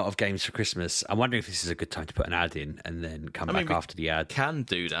got a lot of games for Christmas. I'm wondering if this is a good time to put an ad in and then come back after the ad. Can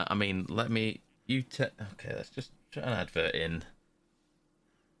do that. I mean, okay, let's just put an advert in.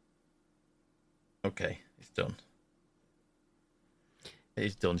 Okay, it's done. It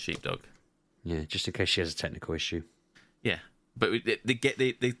is done, Sheepdog. Yeah, just in case she has a technical issue. Yeah, but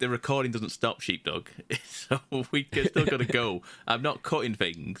the recording doesn't stop, Sheepdog, so we still got to go. I'm not cutting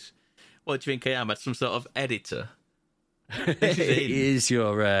things. What do you think I am? As some sort of editor? It is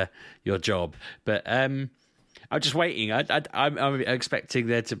your job, but I'm just waiting. I'm expecting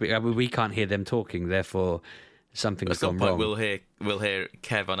there to be. I mean, we can't hear them talking, therefore something has gone wrong. We'll hear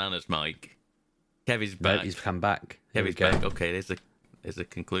Kev on Anna's mic. Kev is back. No, he's come back. Kev is back. Okay, there's a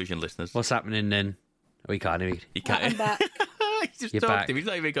conclusion, listeners. What's happening then? We can't hear. He can't. I'm back. He's just You're talked back. to him. He's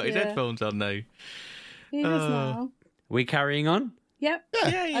not even got his headphones on now. He is now. We carrying on? Yep.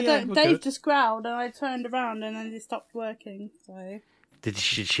 Yeah. Dave just growled and I turned around and then it stopped working. So Did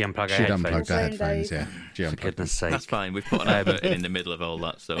she unplug her She'd headphones? unplugged her Blame headphones, Dave. yeah. She For unplugged them. goodness sake. That's fine. We've put an advert in the middle of all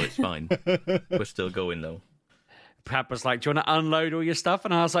that, so it's fine. We're still going though. Pab was like, do you want to unload all your stuff?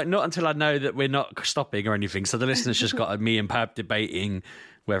 And I was like, not until I know that we're not stopping or anything. So the listeners just got me and Pab debating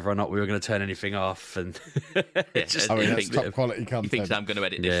whether or not we were going to turn anything off. And Just, I mean, he that's thinks, top quality he content. thinks I'm going to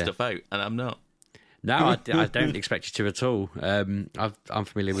edit this stuff out, and I'm not. no, I don't expect you to at all. I'm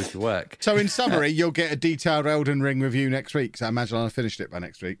familiar with your work. So in summary, you'll get a detailed Elden Ring review next week. So I imagine I'll have finished it by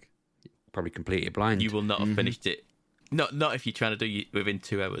next week. Probably completely blind. You will not have finished it. Not if you're trying to do it within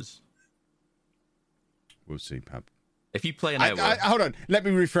 2 hours. We'll see, Pab. If you play an hour, Hold on. Let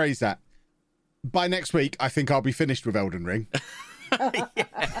me rephrase that. By next week, I think I'll be finished with Elden Ring.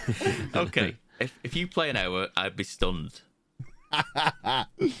 okay. If you play an hour, I'd be stunned.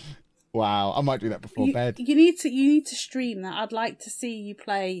 Wow, I might do that before bed. You need to stream that. I'd like to see you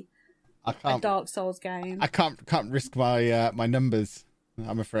play I a can't. Dark Souls game. I can't risk my my numbers.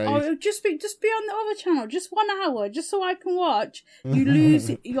 I'm afraid. Oh, just be on the other channel, just 1 hour, just so I can watch. You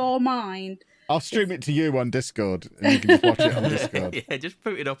lose your mind. I'll stream it to you on Discord, and you can just watch it on Discord. Yeah, just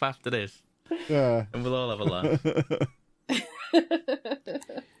put it up after this, Yeah. and we'll all have a laugh.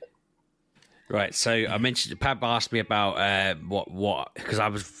 Right, so I mentioned Pab asked me about what because I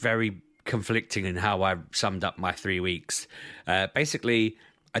was very conflicting in how I summed up my 3 weeks. Basically,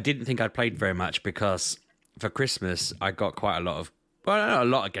 I didn't think I'd played very much because for Christmas I got quite a lot of, well, not a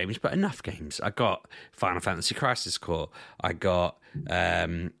lot of games, but enough games. I got Final Fantasy Crisis Core. I got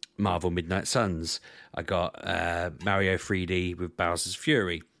Marvel Midnight Suns. I got Mario 3D with Bowser's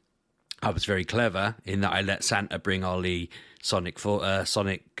Fury. I was very clever in that I let Santa bring Ollie Sonic,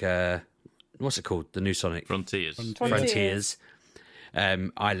 what's it called? The new Sonic? Frontiers.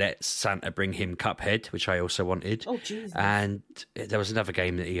 I let Santa bring him Cuphead, which I also wanted. Oh, Jesus. And there was another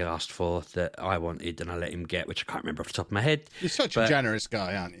game that he asked for that I wanted, and I let him get, which I can't remember off the top of my head. You're such a generous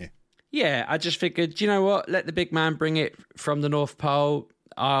guy, aren't you? Yeah, I just figured, you know what? Let the big man bring it from the North Pole.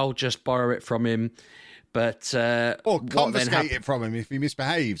 I'll just borrow it from him. But or confiscate it from him if he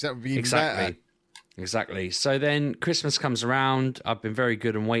misbehaves. That would be even better. Exactly. So then Christmas comes around. I've been very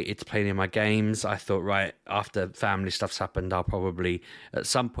good and waited to play any of my games. I thought, right, after family stuff's happened, I'll probably, at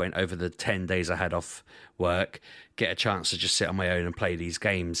some point over the 10 days I had off work, get a chance to just sit on my own and play these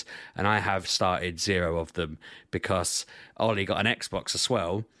games. And I have started 0 of them because Ollie got an Xbox as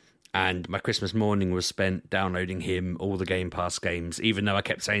well. And my Christmas morning was spent downloading him all the Game Pass games, even though I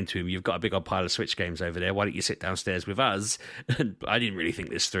kept saying to him, you've got a big old pile of Switch games over there. Why don't you sit downstairs with us? And I didn't really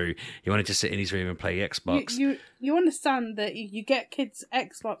think this through. He wanted to sit in his room and play Xbox. You understand that you get kids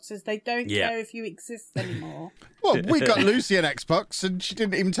Xboxes, they don't care if you exist anymore. Well, we got Lucy an Xbox and she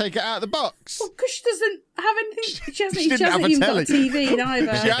didn't even take it out of the box. Well, because she doesn't have anything. She hasn't didn't have a even telly. got a TV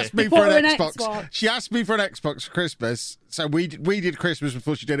either. She asked me for an Xbox. She asked me for an Xbox for Christmas. So we did Christmas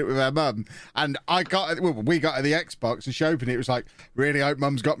before she did it with her mum. And we got her the Xbox and she opened it. It was like, really hope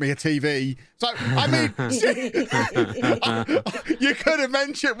mum's got me a TV. So, I mean, you could have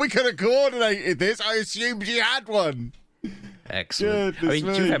mentioned, we could have coordinated this. I assumed she had one.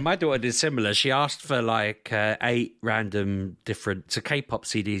 Excellent. My daughter did similar. She asked for like 8 random different. So K-pop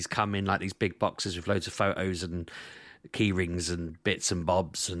CDs come in like these big boxes with loads of photos and key rings and bits and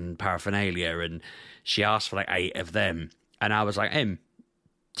bobs and paraphernalia. And she asked for like 8 of them. And I was like, do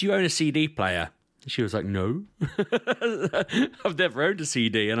you own a CD player? She was like, no. I've never owned a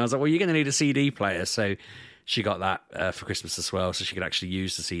CD. And I was like, well, you're going to need a CD player. So she got that for Christmas as well, so she could actually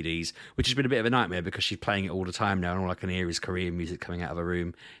use the CDs, which has been a bit of a nightmare because she's playing it all the time now, and all I can hear is Korean music coming out of her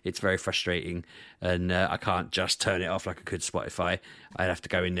room. It's very frustrating, and I can't just turn it off like I could Spotify. I'd have to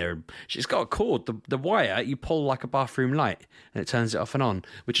go in there. And she's got a cord. The wire, you pull like a bathroom light, and it turns it off and on,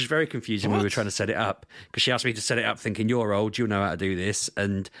 which is very confusing when we were trying to set it up, because she asked me to set it up thinking, you're old, you'll know how to do this,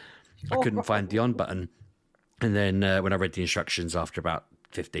 and I couldn't find the on button. And then when I read the instructions after about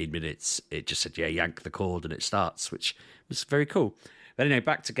 15 minutes, it just said, yank the cord and it starts, which was very cool. But anyway,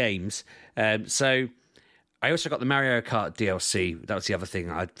 back to games. So I also got the Mario Kart DLC. That was the other thing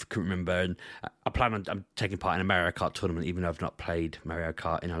I couldn't remember. And I'm taking part in a Mario Kart tournament, even though I've not played Mario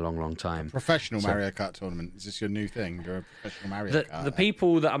Kart in a long, long time. Mario Kart tournament. Is this your new thing? You're a professional Mario Kart. The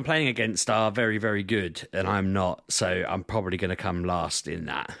people that I'm playing against are very, very good, and I'm not. So I'm probably going to come last in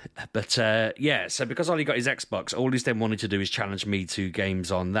that. But so because Ollie got his Xbox, all he's then wanted to do is challenge me to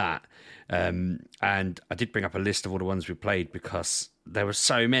games on that. And I did bring up a list of all the ones we played because there were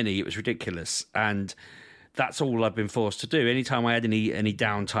so many, it was ridiculous. And that's all I've been forced to do. Anytime I had any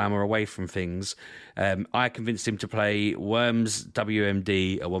downtime or away from things, I convinced him to play Worms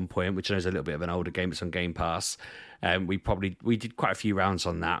WMD at one point, which I know is a little bit of an older game. It's on Game Pass. We did quite a few rounds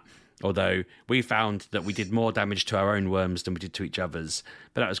on that, although we found that we did more damage to our own worms than we did to each other's.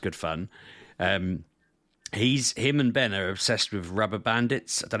 But that was good fun. Him and Ben are obsessed with Rubber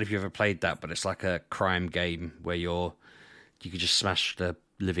Bandits. I don't know if you ever played that, but it's like a crime game where you could just smash the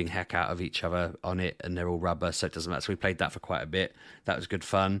living heck out of each other on it, and they're all rubber, so it doesn't matter. So we played that for quite a bit. That was good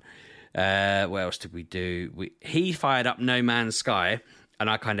fun. What else did we do? He fired up No Man's Sky,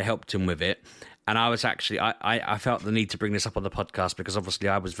 and I kind of helped him with it. And I was actually, I felt the need to bring this up on the podcast because obviously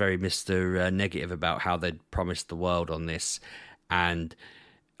I was very Mr. Negative about how they'd promised the world on this. And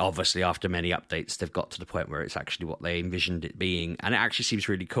obviously after many updates, they've got to the point where it's actually what they envisioned it being. And it actually seems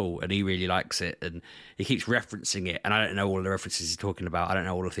really cool, and he really likes it. And he keeps referencing it. And I don't know all the references he's talking about. I don't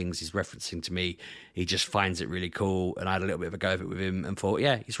know all the things he's referencing to me. He just finds it really cool. And I had a little bit of a go of it with him and thought,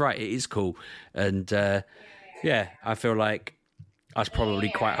 yeah, he's right. It is cool. And I feel like I was probably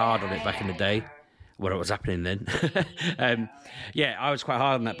quite hard on it back in the day when it was happening then. I was quite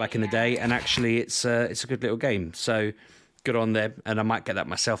hard on that back in the day. And actually it's a good little game. So good on them, and I might get that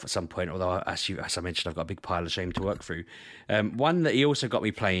myself at some point, although, as I mentioned, I've got a big pile of shame to work through. One that he also got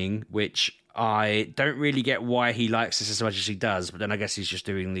me playing, which I don't really get why he likes this as much as he does, but then I guess he's just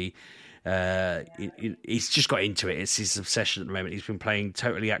doing he's just got into it. It's his obsession at the moment. He's been playing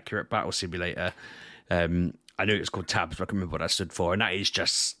Totally Accurate Battle Simulator. I knew it was called TABS, but I can't remember what that stood for, and that is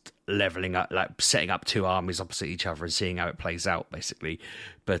just leveling up, like setting up two armies opposite each other and seeing how it plays out, basically.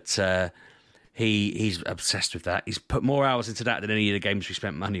 But he's obsessed with that. He's put more hours into that than any of the games we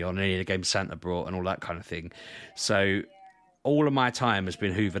spent money on, any of the games Santa brought, and all that kind of thing. So all of my time has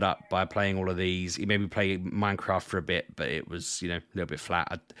been hoovered up by playing all of these. He made me play Minecraft for a bit, but it was, a little bit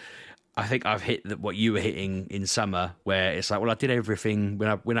flat. I think I've hit what you were hitting in summer, where it's like, well, I did everything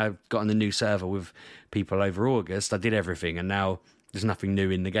when I got on the new server with people over August. I did everything, and now there's nothing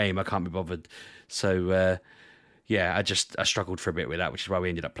new in the game. I can't be bothered. So I struggled for a bit with that, which is why we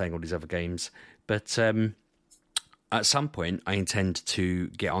ended up playing all these other games. But at some point, I intend to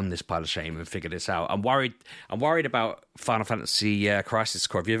get on this pile of shame and figure this out. I'm worried about Final Fantasy Crisis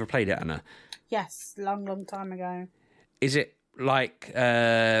Core. Have you ever played it, Anna? Yes, long time ago. Is it like,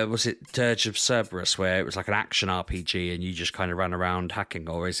 was it Dirge of Cerberus, where it was like an action RPG and you just kind of ran around hacking,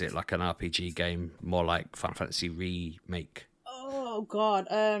 or is it like an RPG game, more like Final Fantasy Remake? Oh God,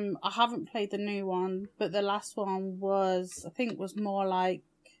 I haven't played the new one, but the last one was more like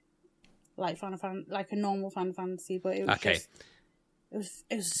Final Fantasy, like a normal Final Fantasy, but it was just it was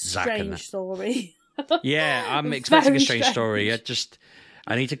a strange story. Yeah, I'm expecting a strange story.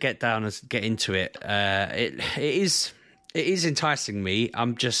 I need to get into it. It is enticing me.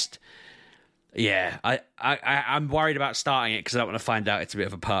 I'm just, I'm worried about starting it because I don't want to find out it's a bit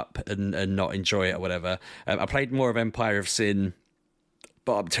of a pup and not enjoy it or whatever. I played more of Empire of Sin,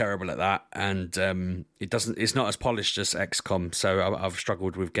 but I'm terrible at that, and it's not as polished as XCOM, so I've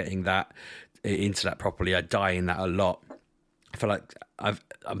struggled with getting that into that properly. I die in that a lot. I feel like I've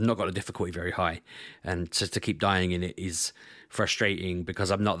not got the difficulty very high, and to keep dying in it is frustrating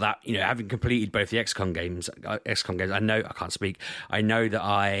because I'm not that, having completed both the XCOM games, I know I can't speak. I know that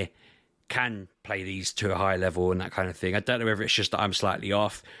I can play these to a high level and that kind of thing. I don't know whether it's just that I'm slightly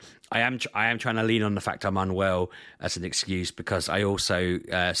off. I am trying to lean on the fact I'm unwell as an excuse, because I also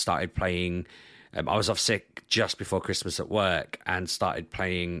started playing. I was off sick just before Christmas at work and started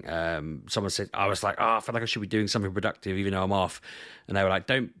playing. Someone said, I was like, I feel like I should be doing something productive even though I'm off. And they were like,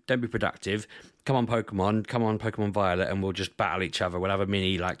 don't be productive. Come on Pokemon Violet, and we'll just battle each other. We'll have a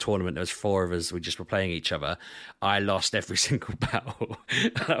mini tournament. There was 4 of us. We just were playing each other. I lost every single battle.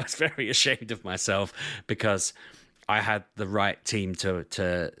 I was very ashamed of myself because I had the right team to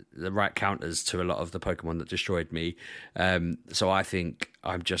the right counters to a lot of the Pokemon that destroyed me. So I think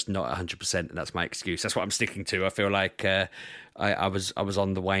I'm just not 100%, and that's my excuse. That's what I'm sticking to. I feel like I was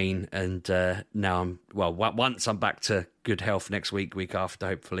on the wane, and now once I'm back to good health next week after,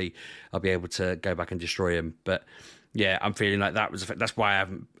 hopefully I'll be able to go back and destroy him. But yeah, I'm feeling like that's why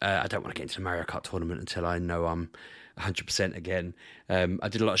I don't want to get into the Mario Kart tournament until I know I'm 100% again. I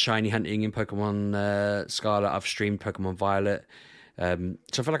did a lot of shiny hunting in Pokemon Scarlet. I've streamed Pokemon Violet, so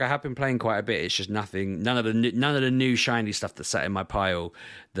I feel like I have been playing quite a bit. It's just none of the new shiny stuff that's sat in my pile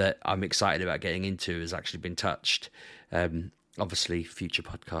that I'm excited about getting into has actually been touched. Obviously, future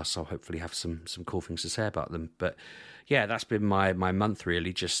podcasts, I'll hopefully have some cool things to say about them. But yeah, that's been my month,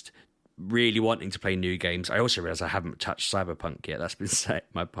 really, just really wanting to play new games. I also realised I haven't touched Cyberpunk yet. That's been set in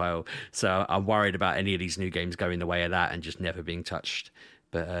my pile. So I'm worried about any of these new games going the way of that and just never being touched.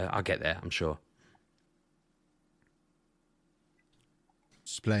 But I'll get there, I'm sure.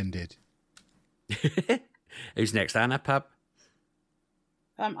 Splendid. Who's next, Anna, Pub?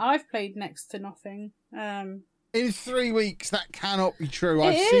 I've played next to nothing. In 3 weeks, that cannot be true.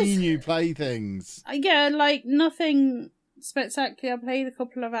 I've seen you play things. Yeah, nothing spectacular. I played a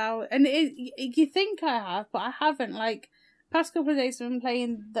couple of hours, and you think I have, but I haven't. Past couple of days I've been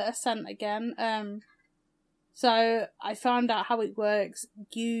playing the Ascent again. So I found out how it works.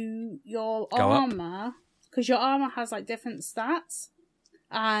 Your armor, because your armor has different stats,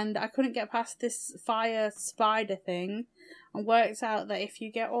 and I couldn't get past this fire spider thing, and worked out that if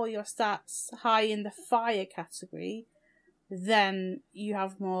you get all your stats high in the fire category, then you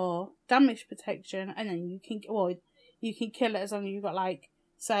have more damage protection, and then you can kill it as long as you've got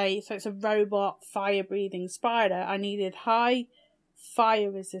so it's a robot fire breathing spider. I needed high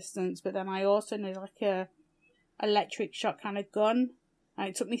fire resistance, but then I also needed a electric shock kind of gun, and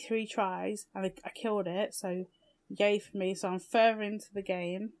it took me 3 tries, and I killed it, so yay for me. So I'm further into the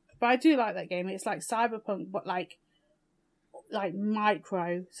game, but I do like that game. It's like Cyberpunk, but like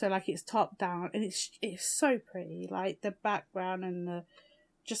micro, so it's top down, and it's so pretty. The background and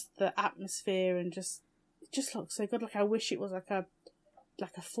the atmosphere, and it just looks so good. I wish it was a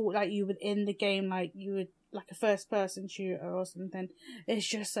full, you would in the game, you would a first person shooter or something. It's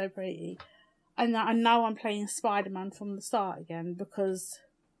just so pretty. And now I'm playing Spider-Man from the start again, because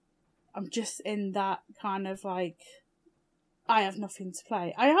I'm just in that kind of I have nothing to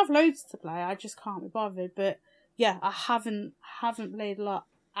play. I have loads to play, I just can't be bothered. But yeah, I haven't played a lot.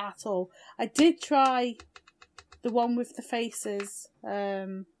 at all. I did try the one with the faces.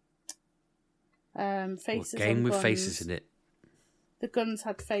 Faces. Game on with guns. faces in it. The guns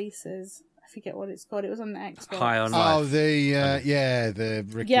had faces. I forget what it's called. It was on the Xbox. High on Life. Oh, the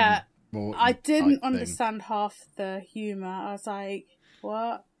Rick Yeah, and Morty I didn't type thing. understand half the humour. I was like,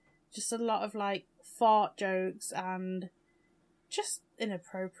 what? Just a lot of like fart jokes and just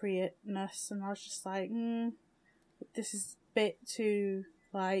inappropriateness, and I was just like, this is a bit too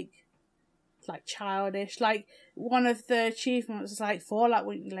like childish. Like one of the achievements was like Fallout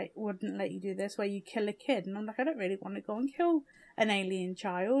wouldn't let you do this, where you kill a kid, and I'm like, I don't really want to go and kill an alien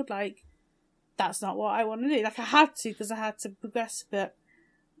child. Like that's not what I want to do. Like I had to because I had to progress, but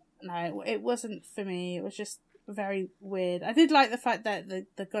no, it wasn't for me. It was just very weird. I did like the fact that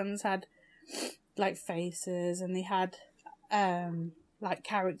the guns had like faces and they had like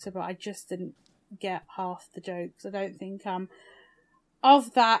character, but I just didn't get half the jokes. I don't think I'm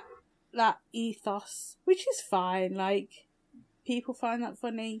of that ethos, which is fine. Like people find that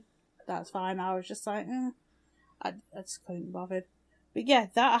funny, that's fine. I was just like, I just couldn't be bothered. But yeah,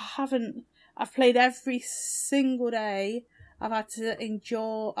 that I've played every single day. I've had to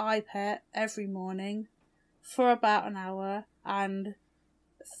endure iPad every morning for about an hour, and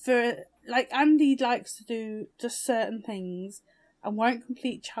for like Andy likes to do just certain things and won't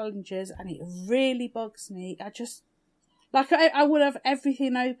complete challenges, and it really bugs me. I just like I would have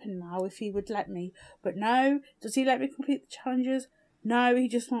everything open now if he would let me, but no. Does he let me complete the challenges? No, he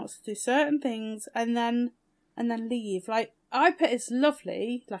just wants to do certain things and then leave. Like iPad is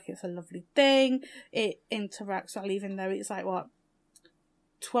lovely, like it's a lovely thing. It interacts well, even though it's like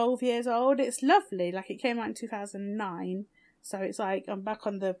 12 years old. It's lovely. Like it came out in 2009. So it's like I'm back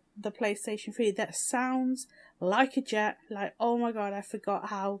on the PlayStation 3 that sounds like a jet. Like, oh my god, I forgot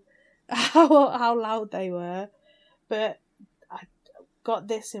how loud they were. But I got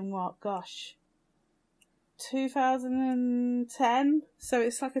this in 2010. So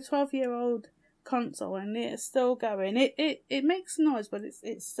it's like a 12-year-old console, and it's still going. It makes noise, but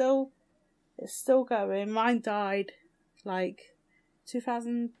it's still going. Mine died like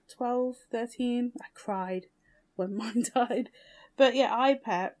 2012, 13. I cried when mine died. But yeah,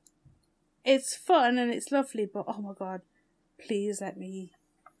 iPad, it's fun and it's lovely, but oh my god, please let me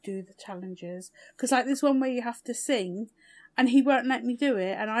do the challenges. Because like this one where you have to sing and he won't let me do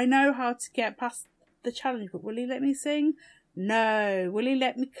it, and I know how to get past the challenge, but will he let me sing? No. Will he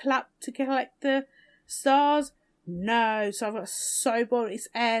let me clap to collect the stars? No. So I've got so bored. It's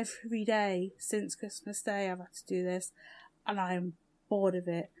every day since Christmas Day I've had to do this, and I'm bored of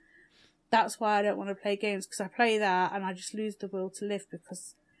it. That's why I don't want to play games, because I play that and I just lose the will to live,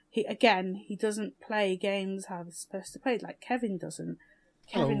 because he doesn't play games how they're supposed to play, like Kevin doesn't.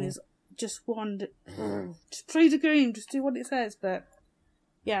 Kevin is just just play the game, just do what it says. But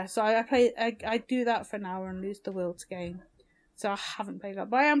yeah, so I do that for an hour and lose the will to game. So I haven't played that,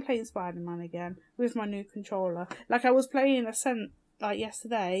 but I am playing Spider-Man again with my new controller. Like I was playing Ascent like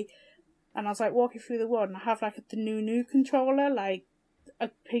yesterday, and I was like walking through the world, and I have like the new controller, like a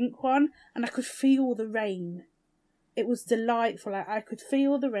pink one, and I could feel the rain. It was delightful. Like I could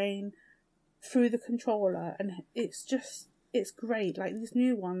feel the rain through the controller, and it's great. Like these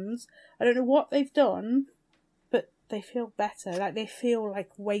new ones, I don't know what they've done, but they feel better. Like they feel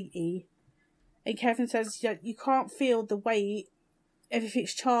like weighty. And Kevin says you can't feel the weight if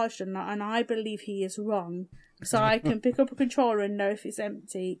it's charged or not, and I believe he is wrong. So I can pick up a controller and know if it's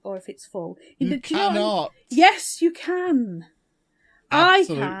empty or if it's full. You cannot. Yes, you can.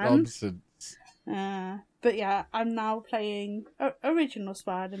 Absolute I can. nonsense. But yeah, I'm now playing original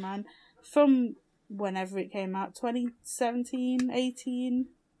Spider-Man from whenever it came out, 2017, 18,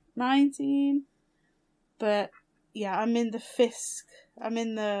 19. But yeah, I'm in the Fisk.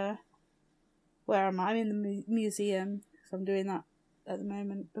 Where am I? I'm in the museum. So I'm doing that at the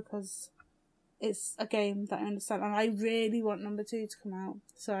moment because it's a game that I understand, and I really want number 2 to come out.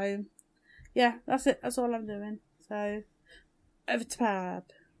 So yeah, that's it. That's all I'm doing. So over to Pab.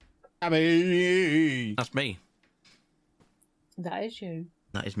 That's me. That is you.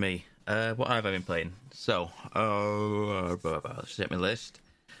 That is me. What have I been playing? So, let's set my list.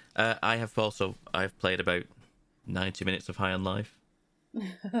 I've played about 90 minutes of High on Life.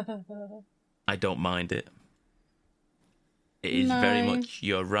 I don't mind it. It is very much,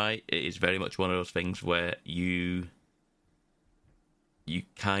 you're right, it is very much one of those things where you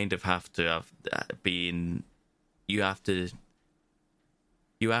kind of have to have you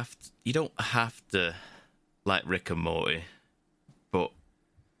don't have to like Rick and Morty, but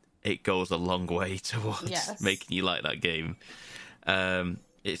it goes a long way towards making you like that game.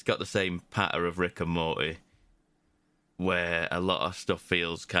 It's got the same patter of Rick and Morty, where a lot of stuff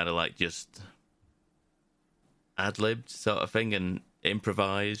feels kind of like just ad-libbed sort of thing and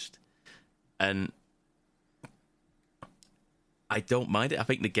improvised, and I don't mind it. I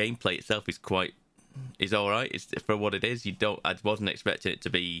think the gameplay itself is all right. It's for what it is. I wasn't expecting it to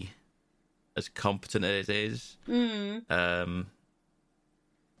be as competent as it is.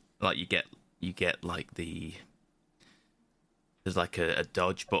 Like you get like there's like a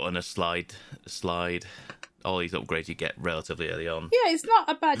dodge button, a slide. All these upgrades you get relatively early on. Yeah, it's not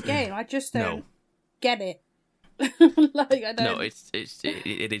a bad game. I just don't get it. Like I don't. No, it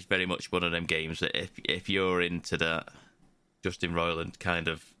is very much one of them games that if you're into that Justin Roiland kind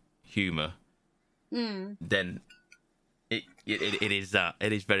of humour, then it is that.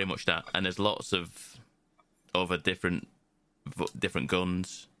 It is very much that, and there's lots of other different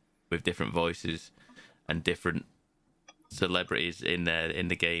guns with different voices and different celebrities in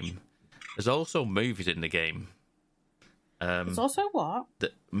the game. There's also movies in the game. There's also what?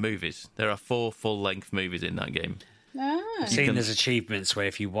 Movies. There are 4 full-length movies in that game. Ah. I've seen there's achievements where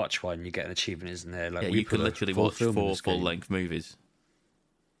if you watch one, you get an achievement, isn't there? Like you could literally watch 4 full-length movies.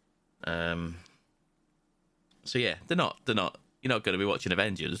 So yeah, they're not. You're not going to be watching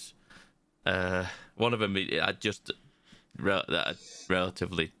Avengers. One of them that I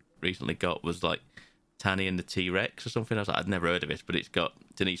relatively recently got was like Tanny and the T-Rex or something. I was like, I'd never heard of this, but it's got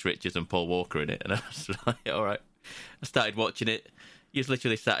Denise Richards and Paul Walker in it, and I was like, all right. I started watching it. You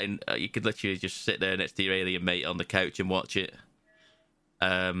could literally just sit there next to your alien mate on the couch and watch it.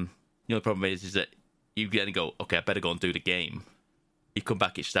 The only problem is that you then go, okay, I better go and do the game. You come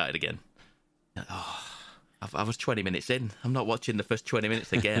back, it started again. Oh, I was 20 minutes in. I'm not watching the first 20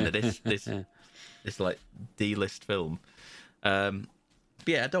 minutes again of this like D-list film. But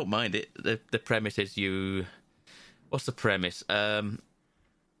yeah, I don't mind it. The premise is what's the premise?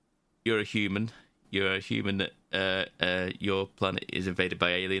 You're a human. You're a human that your planet is invaded by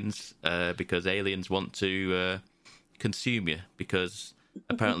aliens because aliens want to consume you, because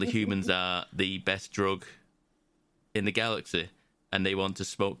apparently humans are the best drug in the galaxy, and they want to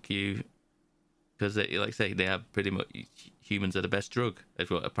smoke you because, like I say, they have pretty much humans are the best drug, is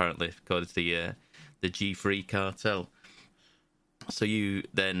what apparently according to the G3 cartel. So you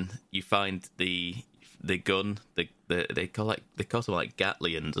find the gun, they call them like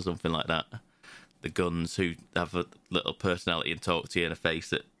Gatlians or something like that. The guns who have a little personality and talk to you in a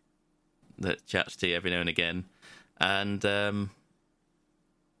face that chats to you every now and again, and so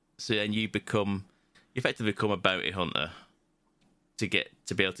then you effectively become a bounty hunter to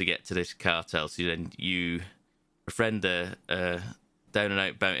be able to get to this cartel. So then you befriend a down and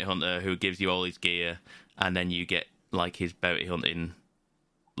out bounty hunter who gives you all his gear, and then you get like his bounty hunting,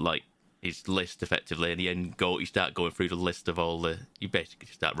 like his list effectively, and then you start going through the list of you basically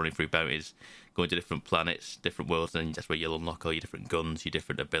start running through bounties, going to different planets, different worlds, and that's where you'll unlock all your different guns, your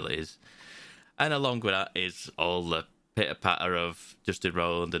different abilities. And along with that is all the pitter-patter of Justin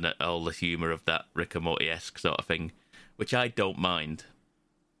Roiland and all the humour of that Rick and Morty-esque sort of thing, which I don't mind.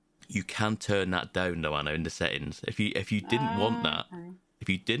 You can turn that down, though, Anna, in the settings. If you didn't want that, if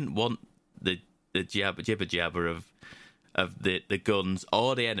you didn't want the jibber-jabber of the guns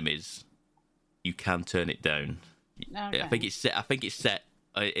or the enemies, you can turn it down. Okay. I think it's set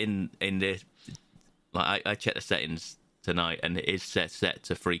in the, like I checked the settings tonight, and it is set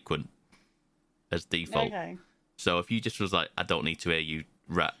to frequent as default. Okay. So if you just was like, I don't need to hear you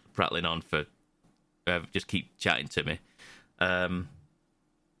prattling on for, just keep chatting to me. But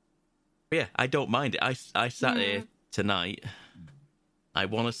yeah, I don't mind it. I sat here tonight, I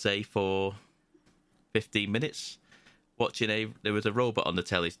want to say for 15 minutes, watching there was a robot on the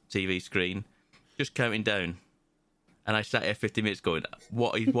TV screen, just counting down, and I sat here 50 minutes going,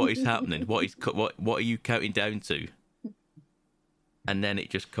 what is happening? What are you counting down to? And then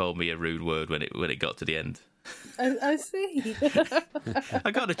it just called me a rude word when it got to the end. I see. I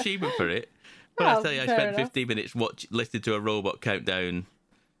got an achievement for it, but I tell you, I spent 15 minutes listening to a robot count down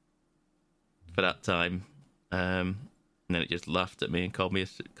for that time, and then it just laughed at me and called me a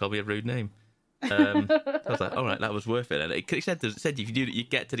rude name. I was like, all right, that was worth it. And it said if you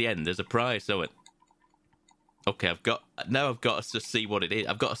get to the end, there's a prize. So I went, okay, I've got to see what it is.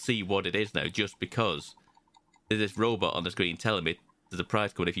 I've got to see what it is now, just because there's this robot on the screen telling me there's a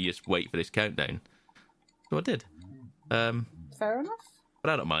prize coming if you just wait for this countdown. So I did. Fair enough.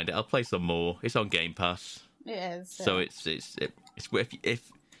 But I don't mind it. I'll play some more. It's on Game Pass. It is. So it's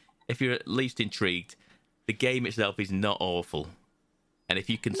if you're at least intrigued, the game itself is not awful. And if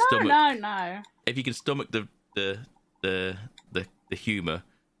you can if you can stomach the humour,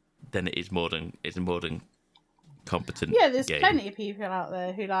 then it is more than competent. Yeah, there's game. plenty of people out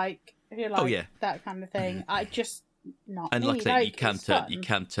there who like that kind of thing. I just not And me. like I say, you it's fun.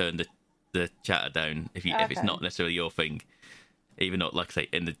 can turn the chatter down if it's not necessarily your thing. Even though, like I say,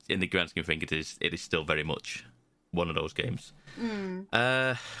 in the grand scheme of things, it is still very much one of those games.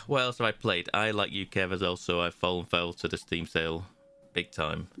 What else have I played? I, like you, Kev, as well, so I've fell to the Steam sale big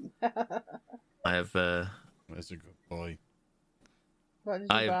time. I have. That's a good boy. What did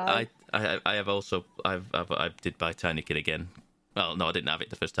you buy? I have also. I did buy Tinykin again. Well, no, I didn't have it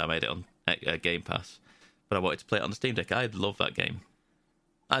the first time I had it on Game Pass, but I wanted to play it on the Steam Deck. I love that game.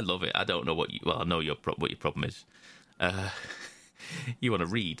 I love it. I don't know what you. Well, I know what your problem is. You want to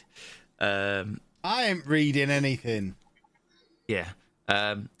read. I ain't reading anything. Yeah.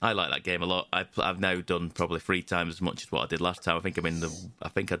 I like that game a lot. I've now done probably 3 times as much as what I did last time. I think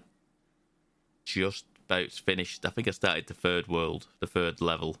I just about finished. I think I started the third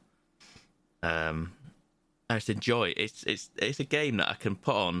level. I just enjoy it. It's a game that I can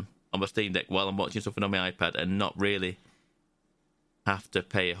put on my Steam Deck while I'm watching something on my iPad and not really have to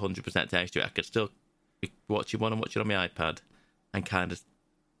pay 100% attention to it. I could still be watching what I'm watching on my iPad and kind of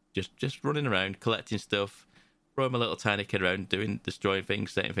just running around, collecting stuff, throwing my little tiny kid around, destroying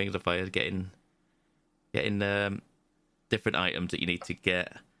things, setting things on fire, getting different items that you need to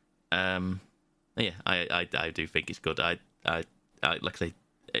get. Yeah, I do think it's good. I like I say,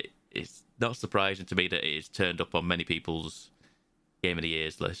 it's not surprising to me that it is turned up on many people's Game of the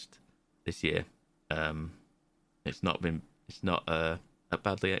Year's list this year. It's not a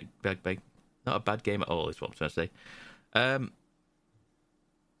bad game at all. Is what I'm trying to say.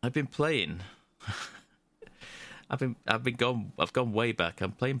 I've been playing. I've gone way back.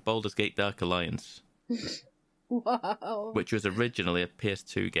 I'm playing Baldur's Gate Dark Alliance. Wow. Which was originally a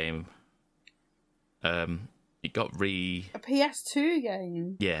PS2 game. It got a PS2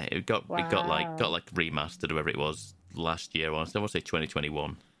 game. Yeah, it got remastered, or whatever it was, last year. I want to say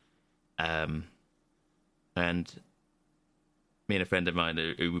 2021. And me and a friend of mine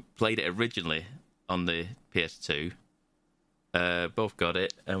who played it originally on the PS2, both got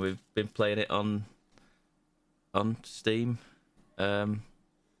it, and we've been playing it on Steam. And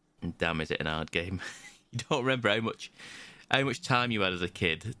damn, is it an hard game? You don't remember how much time you had as a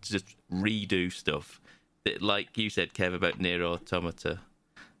kid to just redo stuff. Like you said, Kev, about NieR Automata,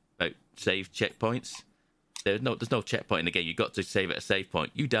 about save checkpoints. There's no checkpoint in the game. You got to save at a save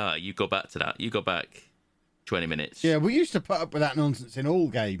point. You die, you go back to that. You go back 20 minutes. Yeah, we used to put up with that nonsense in all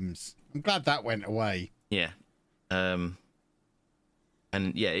games. I'm glad that went away. Yeah. And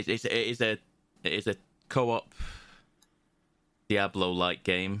yeah, it is a co-op Diablo-like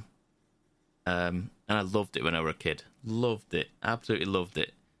game. And I loved it when I was a kid. Loved it, absolutely loved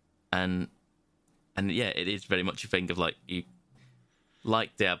it. And yeah, it is very much a thing of like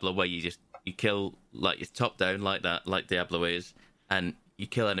Diablo, where you kill, like, it's top down like that, like Diablo is, and you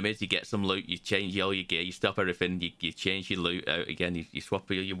kill enemies, you get some loot, you change all your gear, you stop everything, you change your loot out again, you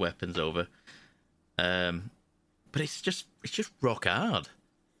swap all your weapons over. But it's just rock hard.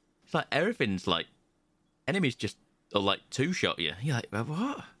 It's like everything's like enemies just are like two-shot you. You're like,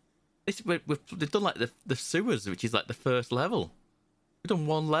 what? They've done like the sewers, which is like the first level. We've done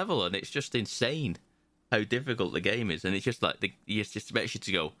one level, and it's just insane how difficult the game is. And it's just like it just expects you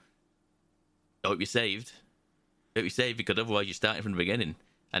to go, I hope you saved. I hope you saved, because otherwise you're starting from the beginning.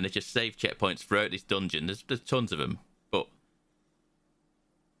 And there's just save checkpoints throughout this dungeon. There's tons of them, but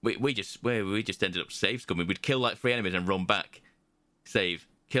we just ended up save scumming. We'd kill like 3 enemies and run back, save,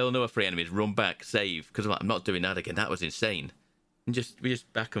 kill another 3 enemies, run back, save. Because I'm not doing that again. That was insane. And we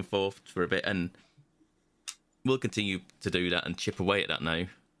just back and forth for a bit, and we'll continue to do that and chip away at that now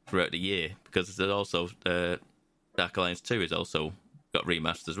throughout the year, because there's also Dark Alliance 2 is also got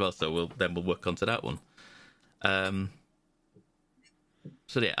remastered as well, so we'll work onto that one.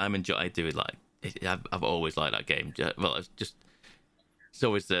 So yeah, I do it like I've always liked that game. Well, it's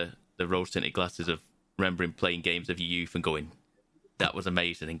always the rose tinted glasses of remembering playing games of your youth and going, that was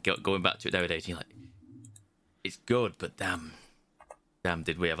amazing, and going back to it nowadays, you're like, it's good, but damn,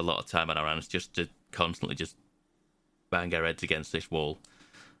 did we have a lot of time on our hands just to constantly just bang our heads against this wall.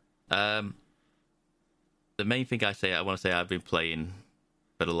 The main thing I want to say I've been playing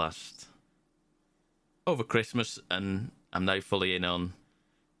for the last over Christmas, and I'm now fully in on,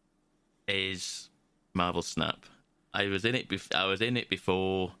 is Marvel Snap. I was in it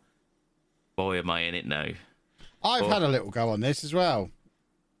before. Boy, am I in it now. I've had a little go on this as well.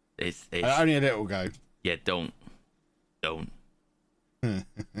 It's only a little go. Yeah, don't.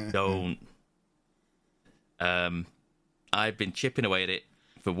 I've been chipping away at it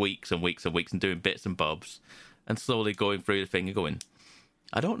for weeks and weeks and weeks, and doing bits and bobs, and slowly going through the thing and going,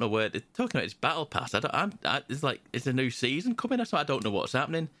 I don't know where they're talking about this battle pass. It's like, it's a new season coming. That's why I don't know what's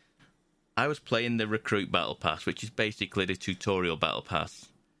happening. I was playing the Recruit Battle Pass, which is basically the tutorial Battle Pass,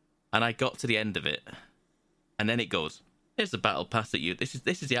 and I got to the end of it, and then it goes, "Here's the Battle Pass that you. This is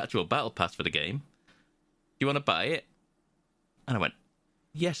the actual Battle Pass for the game. Do you want to buy it?" And I went,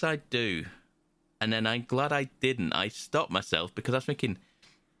 "Yes, I do." And then I'm glad I didn't. I stopped myself because I was thinking,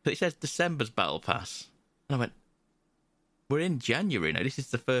 but it says December's Battle Pass, and I went, "We're in January now. This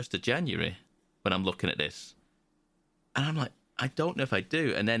is the 1st of January when I'm looking at this," and I'm like, "I don't know if I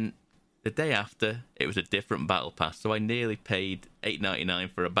do." And then the day after, it was a different Battle Pass, so I nearly paid $8.99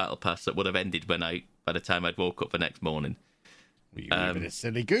 for a Battle Pass that would have ended by the time I'd woke up the next morning. Well, you'd have been a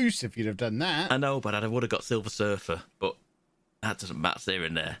silly goose if you'd have done that. I know, but I would have got Silver Surfer, but that doesn't matter here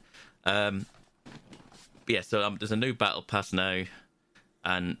and there. Yeah, so there's a new Battle Pass now,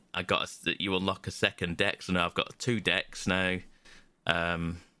 and you unlock a second deck, so now I've got 2 decks now,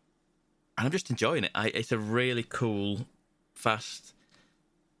 and I'm just enjoying it. It's a really cool, fast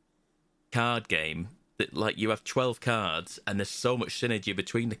card game that, like, you have 12 cards and there's so much synergy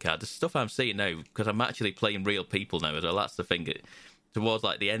between the cards. The stuff I'm seeing now, because I'm actually playing real people now as well. That's the thing. Towards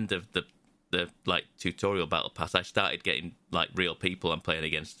like the end of the like tutorial Battle Pass, I started getting like real people I'm playing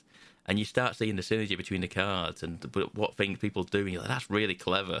against, and you start seeing the synergy between the cards and what things people do, and you're like, that's really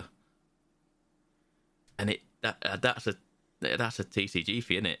clever. And that's a TCG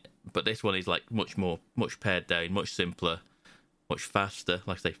for you, innit? But this one is like much pared down, much simpler, much faster.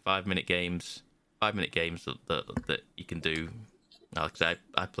 Like I say, 5-minute games. 5-minute games that you can do. Like I say,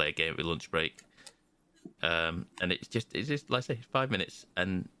 I play a game with lunch break, and it's just like I say, 5 minutes,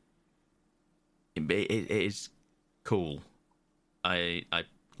 and it is cool. I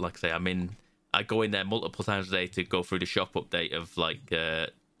like I say, I go in there multiple times a day to go through the shop update of like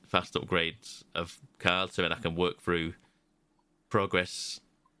fast upgrades of cards, so then I can work through progress,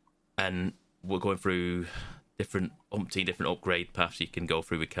 and we're going through umpteen different upgrade paths you can go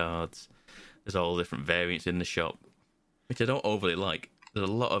through with cards. There's all different variants in the shop, which I don't overly like. There's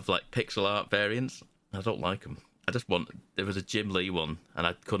a lot of like pixel art variants. I don't like them. There was a Jim Lee one, and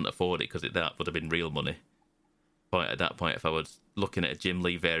I couldn't afford it because that would have been real money. At that point, if I was looking at a Jim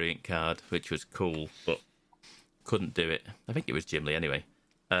Lee variant card, which was cool, but couldn't do it. I think it was Jim Lee anyway.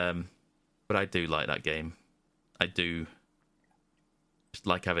 But I do like that game. I do just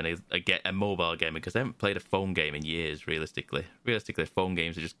like having a mobile game, because I haven't played a phone game in years, realistically. Realistically, phone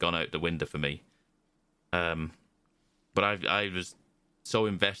games have just gone out the window for me. But I was so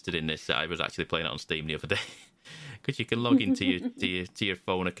invested in this that I was actually playing it on Steam the other day. Because you can log into your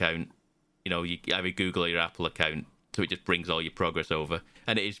phone account, you either Google or your Apple account, so it just brings all your progress over.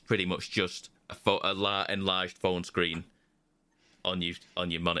 And it is pretty much just a enlarged phone screen on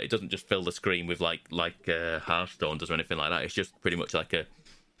your monitor. It doesn't just fill the screen with like Hearthstone does or anything like that. It's just pretty much like a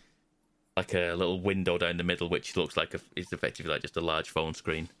little window down the middle, which looks like it's effectively like just a large phone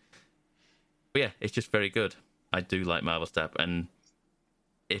screen. But yeah, it's just very good. I do like Marvel Snap, and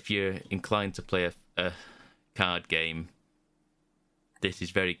if you're inclined to play a card game, this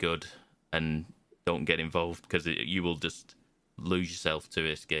is very good, and don't get involved because you will just lose yourself to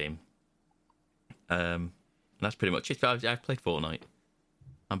this game. And that's pretty much it. I've played Fortnite.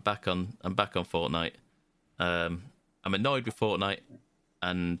 I'm back on Fortnite. I'm annoyed with Fortnite,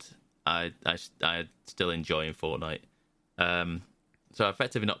 and I still enjoying Fortnite. So I've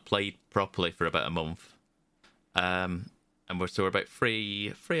effectively not played properly for about a month. And we're about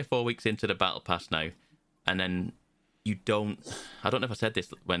 3 or 4 weeks into the Battle Pass now, and then I don't know if I said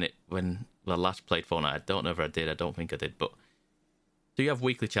this when I last played Fortnite. I don't know if I did. I don't think I did. But do you have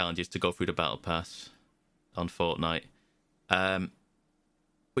weekly challenges to go through the Battle Pass on Fortnite? But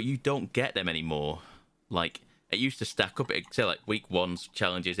you don't get them anymore. Like, it used to stack up. It'd say like week 1's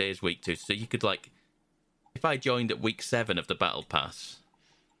challenges, here's week 2. So you could, like, if I joined at week 7 of the Battle Pass,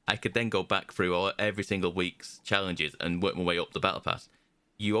 I could then go back through every single week's challenges and work my way up the Battle Pass.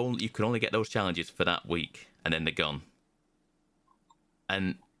 You can only get those challenges for that week, and then they're gone.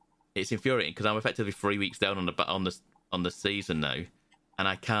 And it's infuriating because I'm effectively 3 weeks down on the season now, and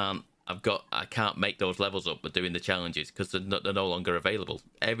I can't make those levels up with doing the challenges because they're no longer available.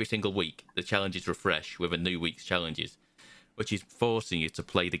 Every single week, the challenges refresh with a new week's challenges, which is forcing you to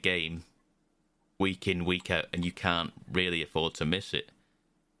play the game week in, week out, and you can't really afford to miss it.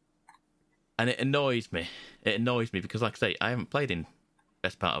 And it annoys me. It annoys me because, like I say, I haven't played in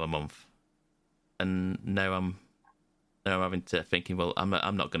best part of a month, and now I'm having to thinking, well, I'm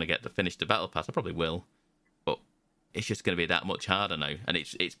not going to get to finish the Battle Pass. I probably will, but it's just going to be that much harder now, and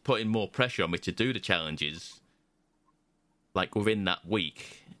it's putting more pressure on me to do the challenges like within that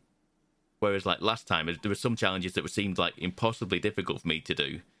week. Whereas like last time, there were some challenges that seemed like impossibly difficult for me to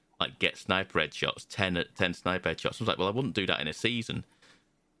do, like get sniper headshots, 10 sniper headshots. I was like, well, I wouldn't do that in a season.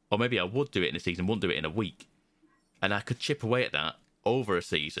 or maybe I would do it in a season, wouldn't do it in a week, and I could chip away at that over a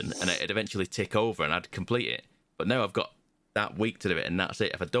season, and it'd eventually tick over, and I'd complete it. But now I've got that week to do it, and that's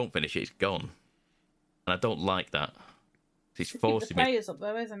it. If I don't finish it, it's gone, and I don't like that. It's forcing keep the players up,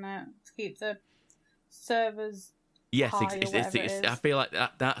 though, isn't it? To keep the servers. Yes, it's I feel like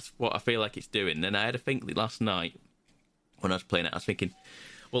that's what I feel like it's doing. And I had a think last night when I was playing it. I was thinking,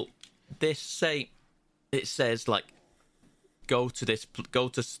 well, it says like go to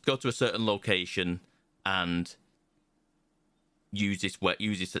a certain location and use this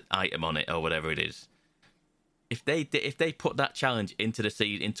item on it or whatever it is. If they put that challenge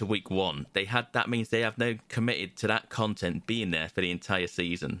into week 1, that means they have now committed to that content being there for the entire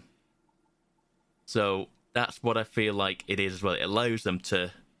season. So that's what I feel like it is as well. It allows them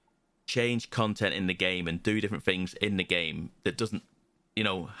to change content in the game and do different things in the game that doesn't,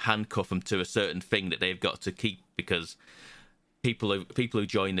 handcuff them to a certain thing that they've got to keep, because people who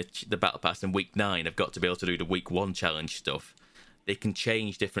join the Battle Pass in week 9 have got to be able to do the week 1 challenge stuff. They can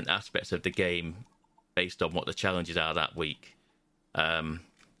change different aspects of the game based on what the challenges are that week,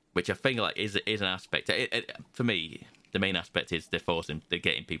 which I think like is an aspect. For me, the main aspect is they're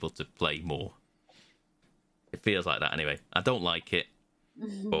getting people to play more. It feels like that anyway. I don't like it,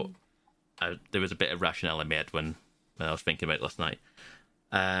 but there was a bit of rationale in my head when I was thinking about it last night.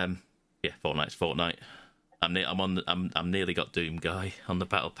 Fortnite's Fortnite. I'm nearly got Doom Guy on the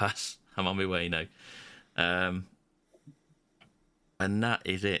Battle Pass. I'm on my way now, and that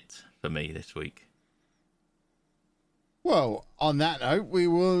is it for me this week. Well, on that note, we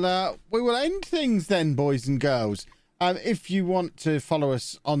will end things then, boys and girls. If you want to follow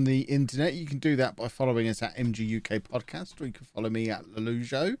us on the internet, you can do that by following us at MGUK Podcast, or you can follow me at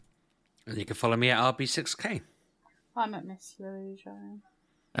Lelujo. And you can follow me at RB6K. I'm at Miss Lelujo.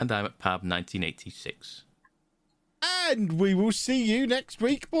 And I'm at Pab1986. And we will see you next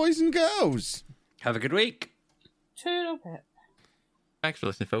week, boys and girls. Have a good week. Toodle pip. Thanks for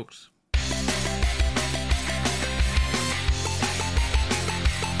listening, folks.